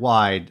are very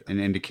wide, an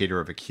indicator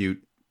of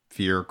acute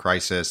fear,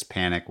 crisis,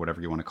 panic, whatever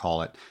you want to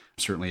call it.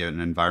 Certainly an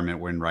environment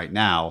we're in right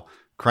now.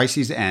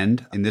 Crises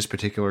end. In this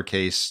particular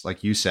case,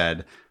 like you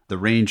said, the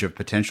range of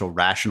potential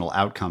rational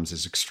outcomes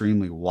is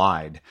extremely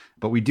wide.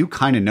 But we do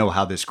kind of know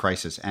how this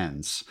crisis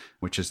ends,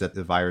 which is that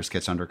the virus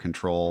gets under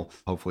control,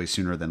 hopefully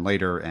sooner than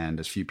later, and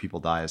as few people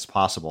die as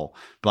possible.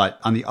 But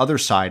on the other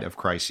side of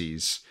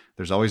crises,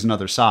 there's always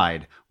another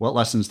side. What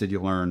lessons did you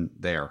learn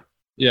there?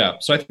 Yeah,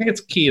 so I think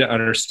it's key to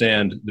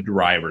understand the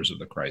drivers of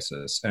the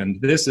crisis. And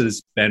this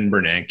is Ben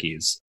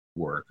Bernanke's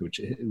work, which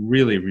is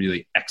really,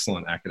 really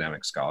excellent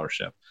academic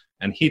scholarship.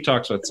 And he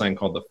talks about something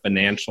called the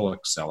financial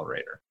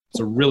accelerator.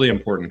 It's a really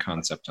important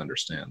concept to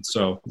understand.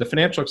 So the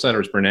financial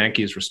accelerator is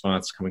Bernanke's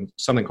response to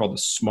something called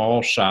the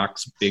small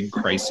shocks, big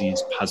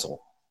crises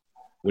puzzle,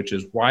 which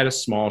is why do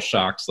small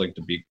shocks link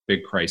to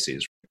big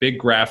crises? Big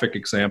graphic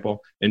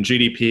example, in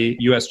GDP,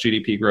 US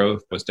GDP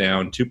growth was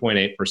down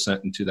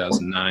 2.8% in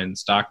 2009.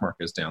 Stock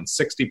market is down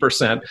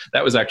 60%.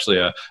 That was actually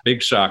a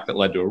big shock that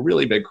led to a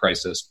really big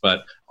crisis.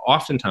 But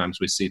oftentimes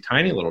we see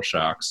tiny little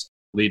shocks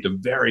lead to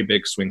very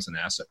big swings in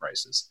asset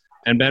prices.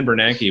 And Ben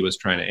Bernanke was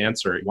trying to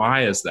answer,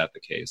 why is that the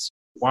case?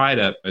 Why,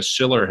 as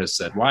Schiller has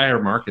said, why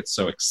are markets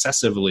so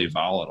excessively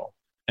volatile?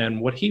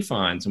 And what he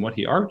finds and what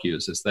he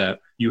argues is that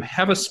you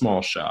have a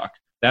small shock.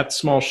 That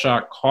small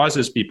shock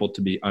causes people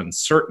to be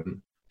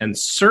uncertain. And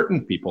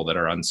certain people that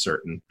are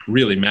uncertain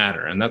really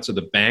matter. And that's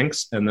the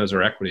banks, and those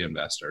are equity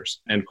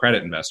investors and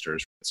credit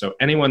investors. So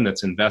anyone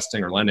that's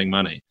investing or lending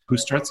money who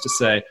starts to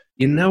say,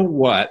 you know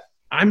what?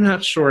 I'm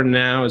not sure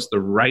now is the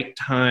right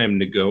time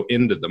to go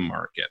into the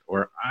market,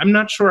 or I'm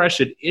not sure I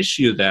should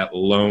issue that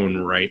loan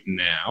right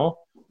now.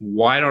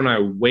 Why don't I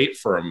wait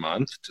for a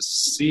month to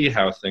see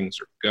how things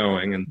are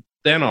going, and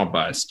then I'll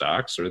buy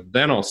stocks, or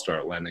then I'll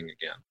start lending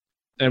again.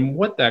 And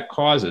what that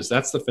causes,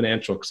 that's the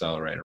financial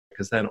accelerator,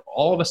 because then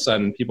all of a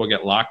sudden people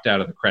get locked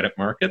out of the credit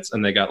markets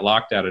and they got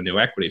locked out of new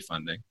equity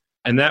funding.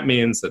 And that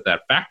means that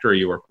that factory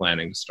you were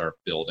planning to start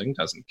building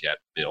doesn't get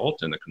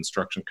built, and the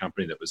construction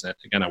company that was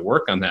going to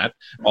work on that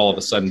all of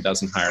a sudden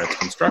doesn't hire its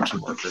construction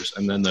workers.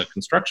 And then the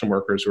construction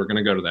workers who are going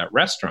to go to that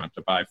restaurant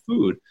to buy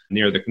food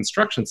near the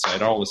construction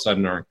site all of a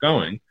sudden aren't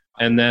going.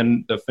 And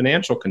then the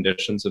financial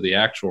conditions of the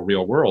actual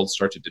real world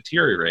start to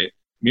deteriorate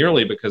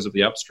merely because of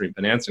the upstream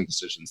financing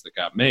decisions that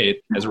got made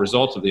as a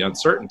result of the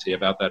uncertainty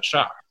about that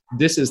shock.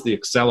 This is the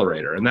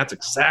accelerator, and that's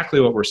exactly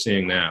what we're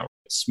seeing now.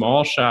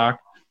 Small shock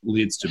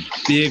leads to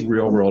big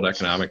real-world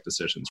economic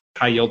decisions.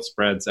 High yield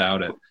spreads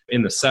out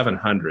in the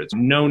 700s.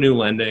 No new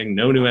lending,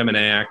 no new M&A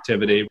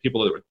activity.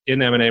 People that were in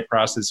M&A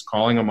process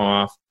calling them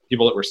off.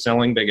 People that were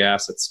selling big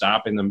assets,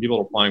 stopping them. People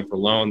applying for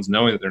loans,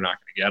 knowing that they're not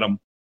going to get them.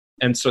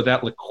 And so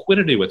that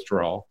liquidity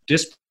withdrawal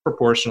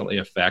disproportionately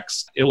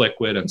affects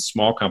illiquid and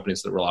small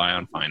companies that rely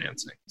on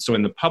financing. So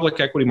in the public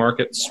equity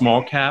market,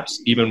 small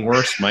caps, even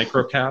worse,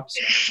 micro caps.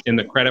 In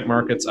the credit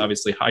markets,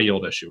 obviously high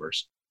yield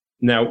issuers.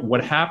 Now,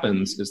 what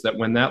happens is that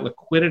when that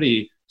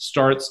liquidity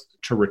starts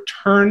to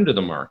return to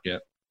the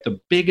market, the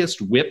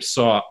biggest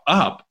whipsaw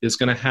up is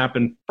going to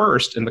happen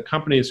first in the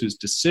companies whose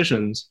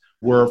decisions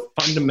were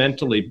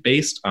fundamentally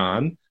based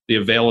on the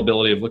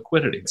availability of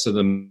liquidity. So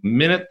the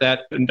minute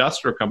that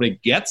industrial company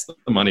gets the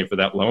money for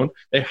that loan,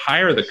 they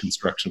hire the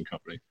construction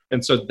company.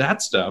 And so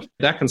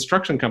that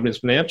construction company's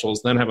financials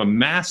then have a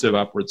massive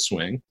upward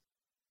swing.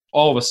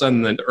 All of a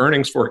sudden, the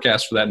earnings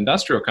forecasts for that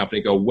industrial company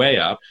go way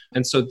up.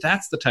 And so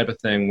that's the type of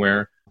thing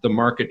where the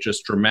market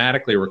just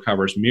dramatically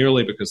recovers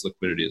merely because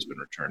liquidity has been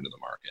returned to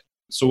the market.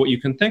 So what you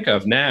can think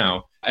of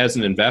now as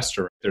an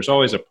investor, there's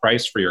always a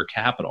price for your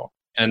capital.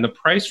 And the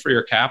price for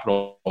your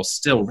capital is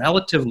still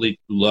relatively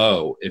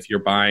low if you're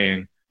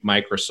buying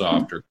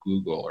Microsoft or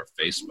Google or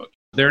Facebook.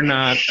 They're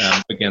not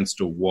up against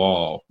a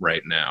wall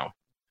right now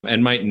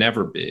and might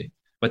never be.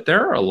 But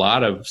there are a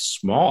lot of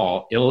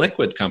small,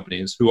 illiquid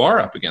companies who are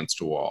up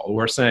against a wall, who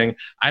are saying,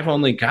 I've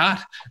only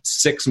got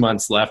 6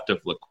 months left of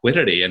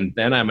liquidity, and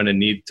then I'm going to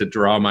need to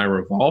draw my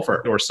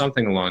revolver or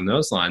something along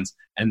those lines.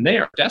 And they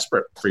are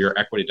desperate for your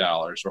equity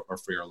dollars or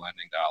for your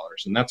lending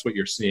dollars. And that's what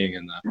you're seeing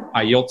in the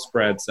high yield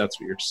spreads. That's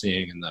what you're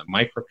seeing in the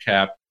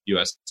microcap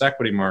U.S.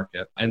 equity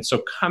market. And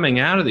so coming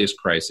out of these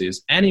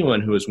crises, anyone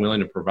who is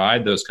willing to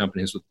provide those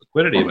companies with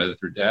liquidity, whether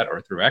through debt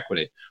or through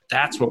equity,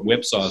 that's what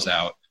whipsaws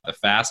out the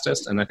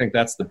fastest. And I think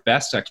that's the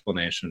best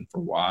explanation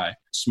for why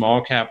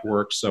small cap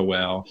works so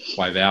well,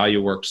 why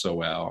value works so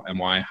well, and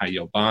why high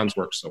yield bonds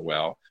work so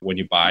well when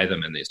you buy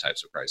them in these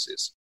types of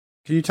crises.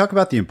 Can you talk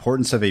about the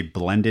importance of a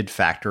blended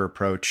factor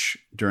approach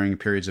during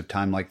periods of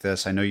time like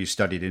this? I know you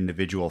studied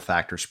individual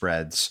factor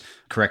spreads.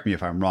 Correct me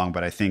if I'm wrong,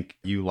 but I think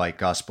you,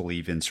 like us,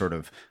 believe in sort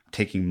of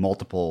taking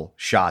multiple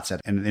shots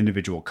at an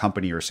individual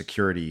company or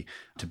security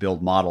to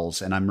build models.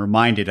 And I'm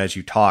reminded as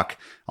you talk,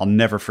 I'll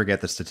never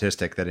forget the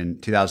statistic that in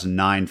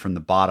 2009, from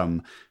the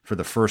bottom for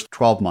the first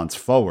 12 months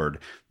forward,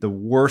 the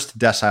worst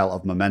decile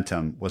of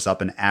momentum was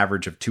up an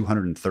average of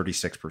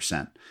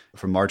 236%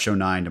 from March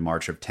 09 to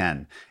March of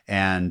 10.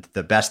 And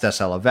the best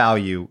decile of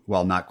value,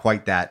 well, not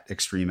quite that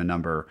extreme a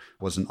number,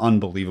 was an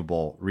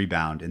unbelievable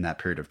rebound in that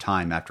period of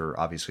time after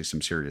obviously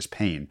some serious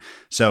pain.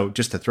 So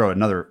just to throw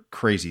another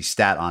crazy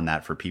stat on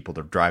that for people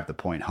to drive the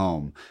point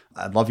home,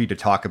 I'd love you to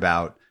talk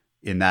about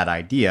in that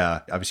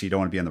idea, obviously you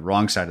don't want to be on the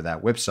wrong side of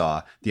that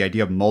whipsaw, the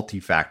idea of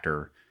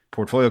multi-factor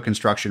portfolio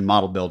construction,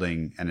 model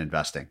building, and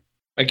investing.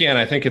 Again,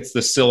 I think it's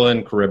the Scylla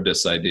and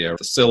Charybdis idea.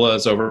 The Scylla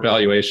is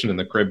overvaluation and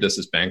the Charybdis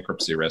is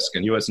bankruptcy risk.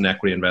 And you as an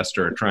equity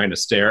investor are trying to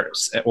steer,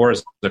 or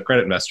as a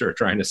credit investor are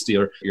trying to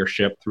steer your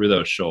ship through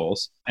those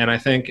shoals. And I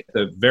think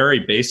the very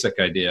basic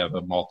idea of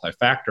a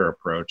multi-factor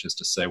approach is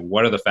to say,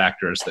 what are the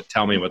factors that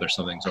tell me whether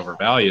something's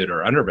overvalued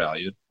or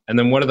undervalued? And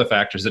then what are the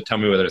factors that tell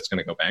me whether it's going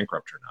to go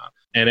bankrupt or not?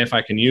 And if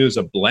I can use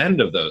a blend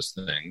of those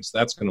things,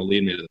 that's going to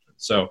lead me to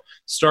so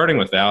starting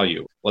with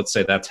value, let's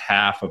say that's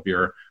half of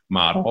your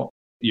model.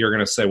 You're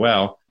going to say,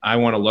 well, I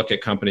want to look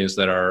at companies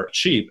that are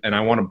cheap and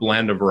I want to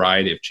blend a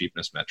variety of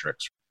cheapness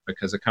metrics,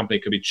 because a company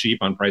could be cheap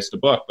on price to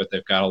book, but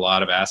they've got a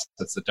lot of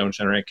assets that don't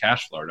generate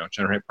cash flow or don't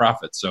generate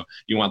profits. So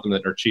you want them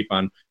that are cheap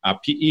on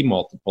PE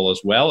multiple as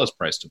well as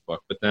price to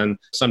book. But then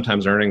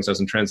sometimes earnings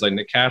doesn't translate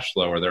into cash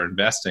flow, or they're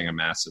investing a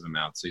massive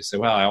amount. So you say,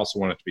 well, I also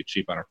want it to be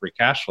cheap on a free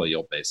cash flow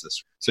yield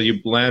basis. So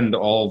you blend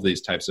all of these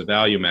types of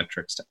value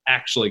metrics to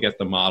actually get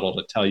the model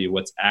to tell you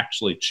what's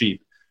actually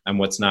cheap and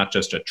what's not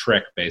just a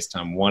trick based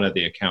on one of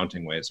the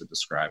accounting ways of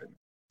describing it.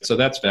 So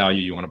that's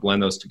value. You want to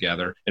blend those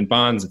together. In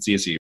bonds, it's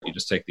easy. You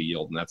just take the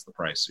yield and that's the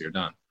price, so you're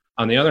done.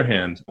 On the other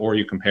hand, or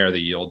you compare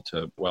the yield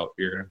to, well,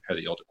 you're going to compare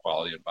the yield to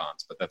quality in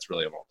bonds, but that's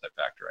really a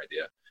multi-factor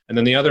idea. And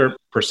then the other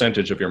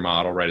percentage of your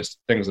model, right, is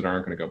things that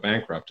aren't going to go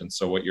bankrupt. And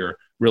so what you're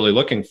really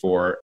looking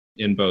for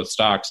in both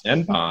stocks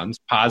and bonds,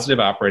 positive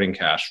operating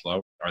cash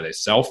flow. Are they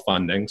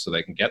self-funding so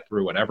they can get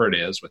through whatever it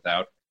is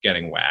without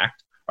getting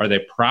whacked? Are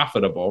they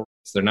profitable?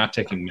 So they're not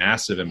taking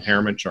massive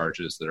impairment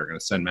charges that are going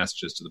to send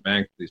messages to the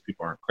bank that these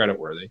people aren't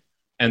creditworthy.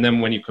 And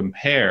then when you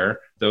compare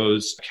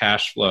those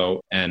cash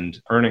flow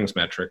and earnings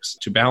metrics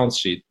to balance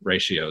sheet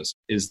ratios,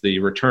 is the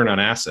return on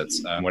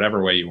assets,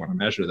 whatever way you want to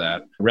measure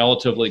that,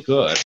 relatively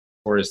good?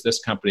 Or is this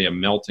company a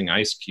melting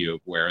ice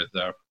cube where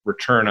the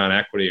return on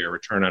equity or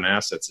return on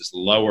assets is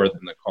lower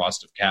than the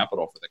cost of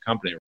capital for the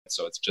company?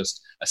 So it's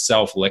just a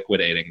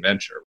self-liquidating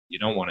venture. You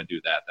don't want to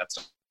do that. That's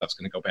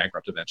going to go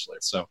bankrupt eventually.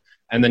 So,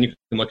 and then you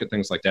can look at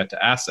things like debt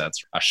to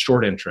assets,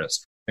 short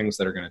interest, things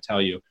that are going to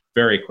tell you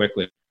very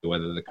quickly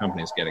whether the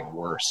company is getting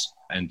worse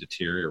and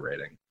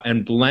deteriorating.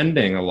 And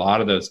blending a lot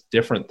of those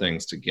different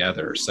things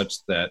together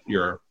such that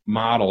your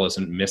model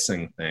isn't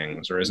missing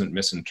things or isn't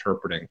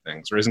misinterpreting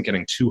things or isn't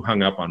getting too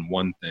hung up on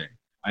one thing,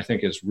 I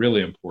think is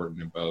really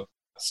important in both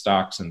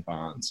stocks and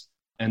bonds.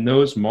 And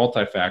those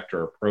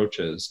multi-factor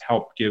approaches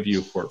help give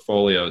you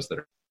portfolios that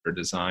are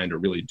designed to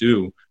really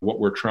do what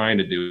we're trying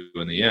to do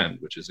in the end,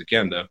 which is,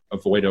 again, to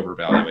avoid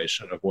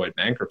overvaluation, avoid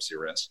bankruptcy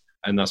risk,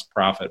 and thus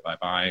profit by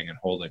buying and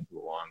holding for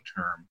the long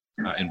term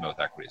in both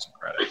equities and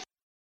credit.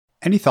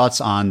 Any thoughts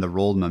on the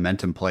role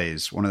momentum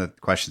plays? One of the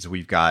questions that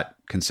we've got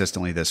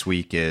consistently this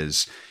week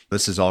is,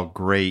 this is all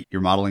great. You're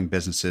modeling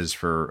businesses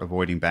for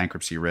avoiding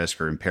bankruptcy risk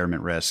or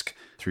impairment risk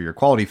through your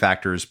quality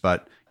factors,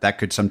 but that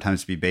could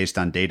sometimes be based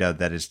on data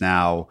that is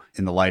now,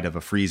 in the light of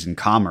a freeze in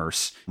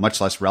commerce,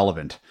 much less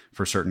relevant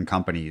for certain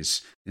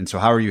companies. And so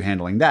how are you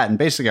handling that? And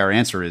basically our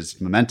answer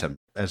is momentum.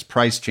 As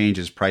price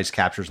changes, price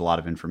captures a lot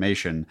of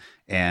information,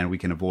 and we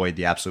can avoid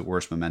the absolute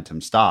worst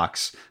momentum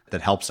stocks.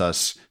 That helps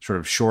us sort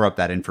of shore up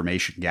that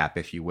information gap,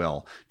 if you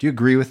will. Do you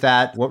agree with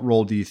that? What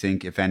role do you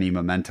think, if any,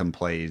 momentum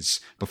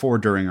plays before,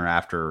 during, or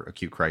after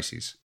acute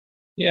crises?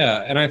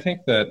 Yeah, and I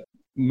think that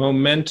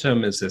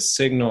momentum is a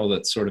signal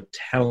that's sort of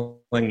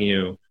telling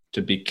you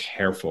to be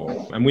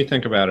careful. And we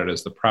think about it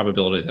as the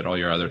probability that all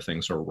your other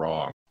things are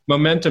wrong.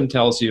 Momentum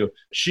tells you,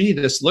 gee,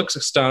 this looks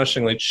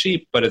astonishingly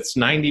cheap, but it's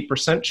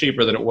 90%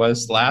 cheaper than it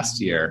was last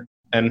year.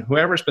 And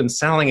whoever's been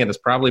selling it has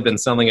probably been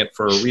selling it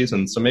for a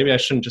reason. So maybe I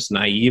shouldn't just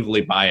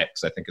naively buy it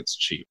because I think it's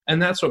cheap. And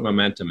that's what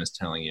momentum is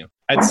telling you.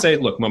 I'd say,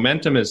 look,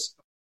 momentum is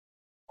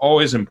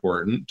always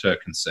important to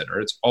consider.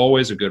 It's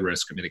always a good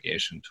risk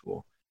mitigation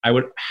tool. I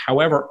would,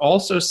 however,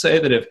 also say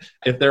that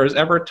if there is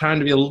ever time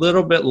to be a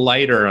little bit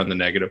lighter on the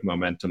negative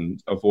momentum,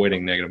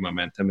 avoiding negative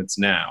momentum, it's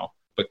now,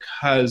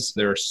 because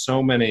there are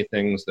so many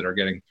things that are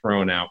getting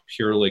thrown out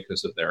purely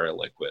because of they're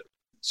illiquid.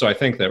 So I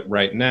think that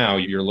right now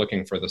you're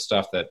looking for the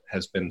stuff that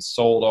has been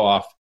sold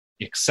off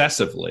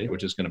excessively,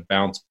 which is going to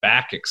bounce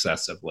back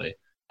excessively.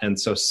 And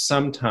so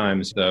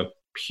sometimes the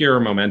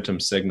pure momentum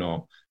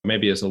signal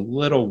maybe is a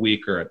little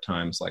weaker at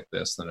times like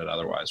this than it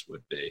otherwise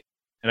would be.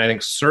 And I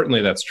think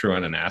certainly that's true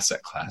on an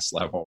asset class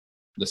level.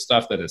 The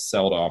stuff that is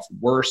sold off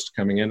worst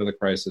coming into the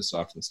crisis,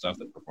 often stuff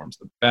that performs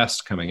the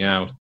best coming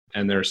out.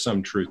 And there's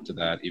some truth to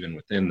that even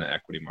within the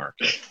equity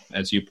market.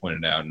 As you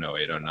pointed out in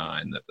 08,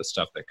 09, that the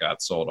stuff that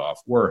got sold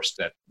off worst,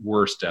 that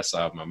worst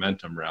decile of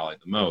momentum rallied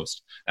the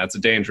most. That's a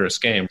dangerous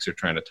game because you're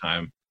trying to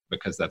time,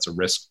 because that's a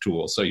risk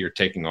tool. So you're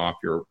taking off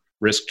your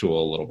risk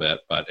tool a little bit.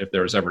 But if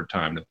there's ever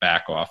time to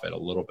back off it a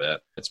little bit,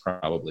 it's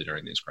probably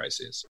during these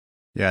crises.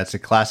 Yeah, it's a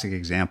classic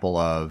example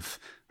of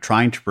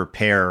trying to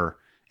prepare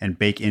and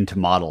bake into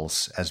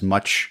models as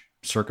much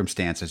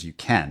circumstance as you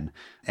can.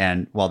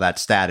 And while that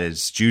stat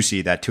is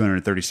juicy, that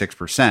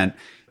 236%,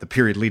 the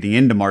period leading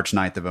into March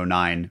 9th of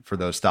 09 for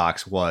those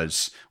stocks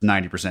was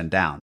 90%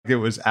 down. It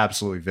was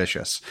absolutely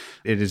vicious.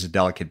 It is a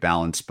delicate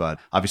balance, but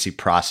obviously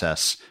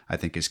process, I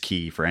think, is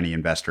key for any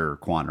investor,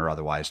 quant or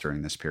otherwise,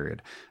 during this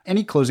period.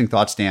 Any closing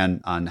thoughts,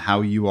 Dan, on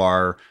how you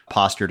are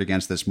postured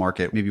against this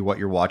market, maybe what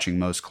you're watching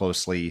most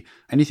closely,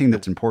 anything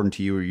that's important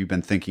to you or you've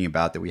been thinking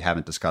about that we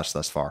haven't discussed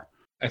thus far?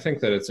 I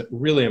think that it's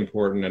really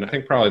important, and I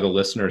think probably the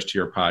listeners to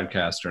your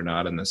podcast are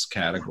not in this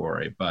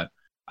category, but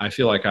I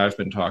feel like I've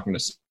been talking to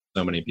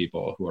so many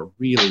people who are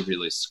really,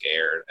 really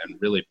scared and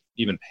really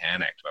even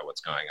panicked about what's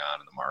going on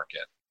in the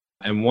market.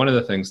 And one of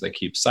the things they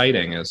keep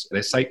citing is,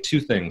 they cite two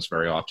things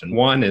very often.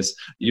 One is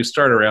you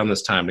start around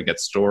this time to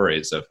get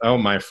stories of, oh,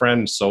 my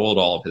friend sold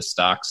all of his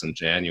stocks in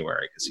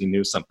January because he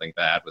knew something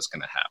bad was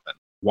going to happen.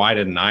 Why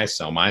didn't I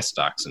sell my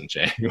stocks in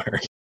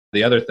January?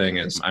 The other thing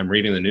is I'm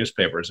reading the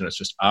newspapers and it's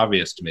just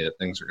obvious to me that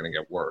things are going to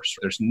get worse.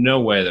 There's no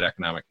way that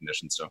economic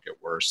conditions don't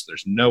get worse.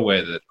 There's no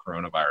way that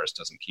coronavirus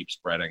doesn't keep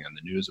spreading and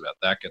the news about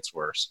that gets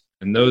worse.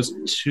 And those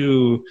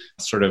two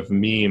sort of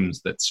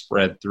memes that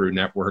spread through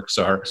networks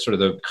are sort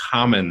of the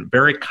common,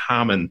 very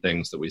common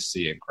things that we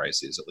see in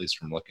crises, at least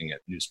from looking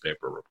at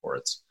newspaper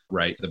reports,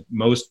 right? The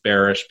most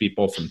bearish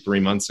people from 3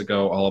 months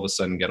ago all of a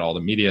sudden get all the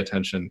media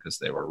attention because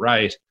they were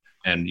right.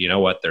 And you know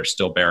what? They're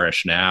still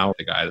bearish now.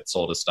 The guy that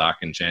sold his stock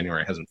in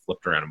January hasn't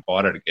flipped around and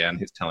bought it again.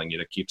 He's telling you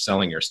to keep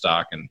selling your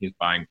stock and he's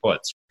buying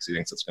puts because he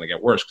thinks it's going to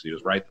get worse because he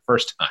was right the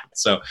first time.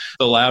 So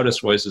the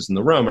loudest voices in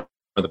the room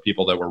are the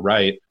people that were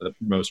right the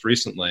most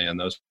recently, and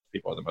those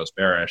people are the most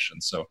bearish.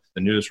 And so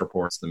the news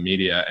reports, the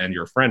media, and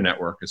your friend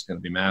network is going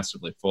to be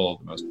massively full of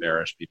the most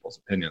bearish people's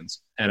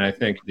opinions. And I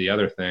think the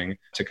other thing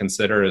to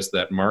consider is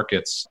that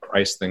markets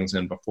price things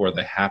in before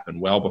they happen,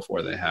 well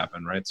before they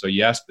happen, right? So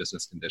yes,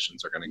 business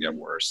conditions are going to get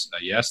worse.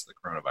 Yes, the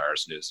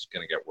coronavirus news is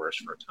going to get worse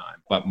for a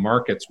time, but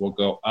markets will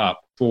go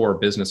up before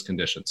business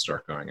conditions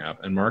start going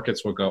up, and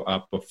markets will go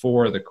up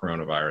before the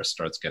coronavirus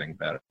starts getting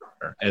better.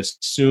 As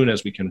soon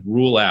as we can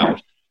rule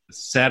out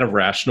set of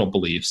rational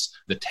beliefs,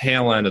 the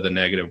tail end of the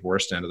negative,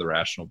 worst end of the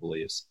rational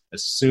beliefs,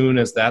 as soon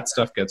as that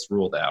stuff gets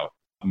ruled out,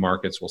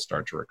 markets will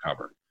start to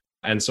recover.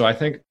 And so I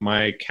think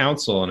my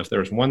counsel, and if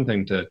there's one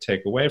thing to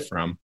take away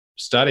from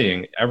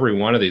studying every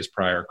one of these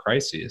prior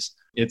crises,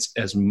 it's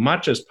as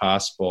much as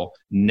possible,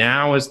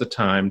 now is the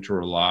time to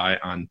rely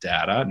on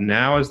data.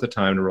 Now is the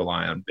time to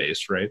rely on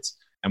base rates.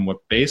 And what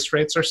base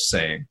rates are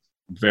saying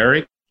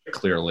very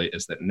clearly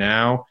is that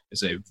now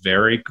is a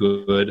very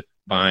good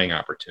buying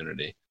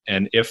opportunity.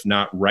 And if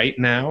not right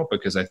now,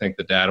 because I think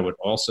the data would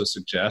also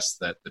suggest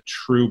that the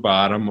true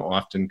bottom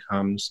often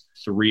comes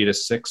 3 to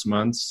 6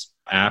 months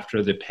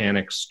after the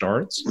panic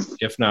starts.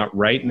 If not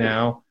right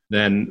now,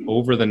 then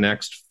over the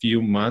next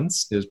few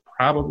months is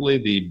probably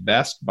the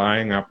best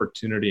buying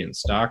opportunity in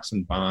stocks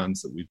and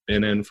bonds that we've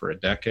been in for a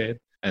decade.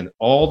 And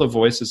all the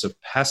voices of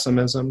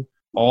pessimism,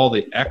 all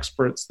the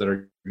experts that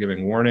are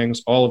giving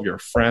warnings, all of your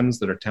friends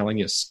that are telling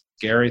you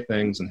scary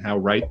things and how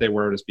right they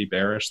were to be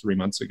bearish 3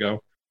 months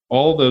ago,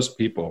 all those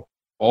people,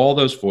 all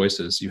those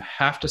voices, you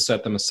have to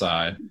set them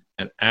aside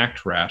and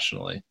act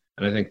rationally.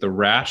 And I think the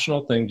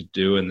rational thing to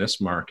do in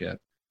this market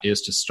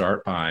is to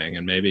start buying.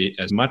 And maybe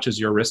as much as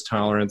your risk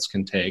tolerance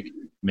can take,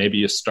 maybe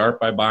you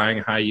start by buying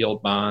high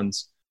yield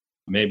bonds.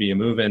 Maybe you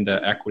move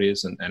into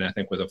equities, and I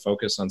think with a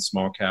focus on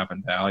small cap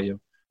and value.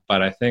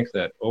 But I think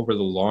that over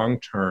the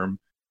long term,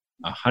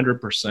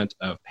 100%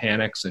 of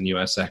panics in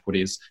U.S.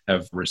 equities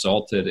have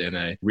resulted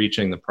in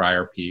reaching the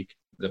prior peak.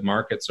 The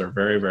markets are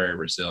very, very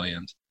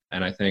resilient.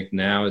 And I think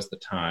now is the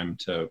time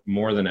to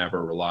more than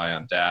ever rely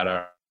on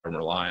data and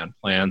rely on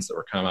plans that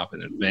were come up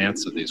in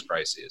advance of these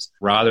crises,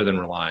 rather than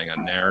relying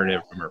on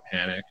narrative, rumor,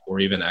 panic, or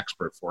even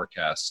expert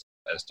forecasts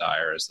as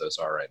dire as those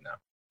are right now.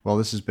 Well,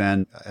 this has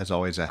been, as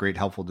always, a great,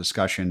 helpful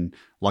discussion.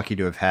 Lucky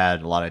to have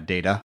had a lot of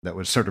data that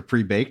was sort of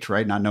pre-baked,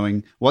 right? Not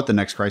knowing what the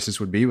next crisis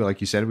would be. But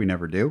like you said, we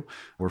never do.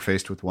 We're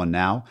faced with one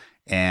now.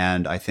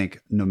 And I think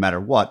no matter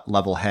what,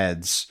 level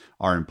heads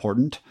are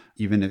important,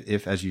 even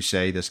if, as you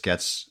say, this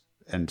gets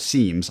and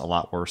seems a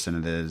lot worse than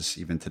it is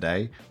even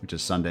today, which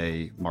is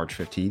Sunday, March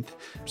 15th.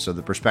 So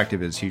the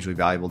perspective is hugely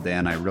valuable,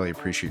 Dan. I really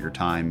appreciate your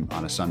time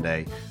on a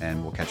Sunday,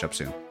 and we'll catch up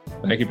soon.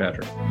 Thank you,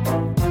 Patrick.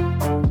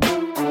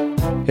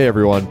 Hey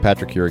everyone,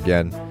 Patrick here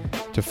again.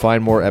 To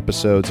find more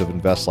episodes of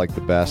Invest Like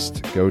the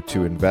Best, go to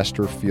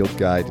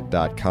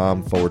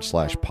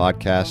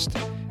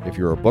investorfieldguide.com/podcast. If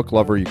you're a book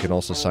lover, you can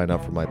also sign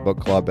up for my book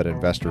club at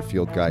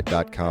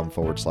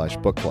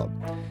investorfieldguide.com/book club.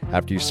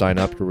 After you sign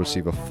up, you'll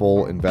receive a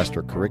full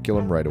investor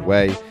curriculum right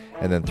away,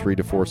 and then 3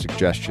 to 4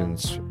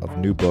 suggestions of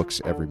new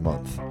books every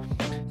month.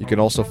 You can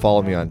also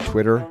follow me on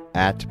Twitter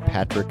at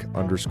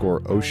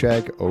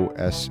Patrick_Oshag,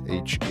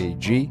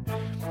 O-S-H-A-G.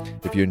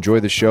 If you enjoy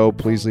the show,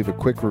 please leave a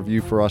quick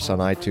review for us on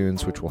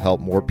iTunes, which will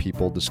help more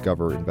people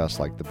discover Invest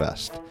Like the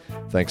Best.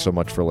 Thanks so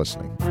much for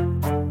listening.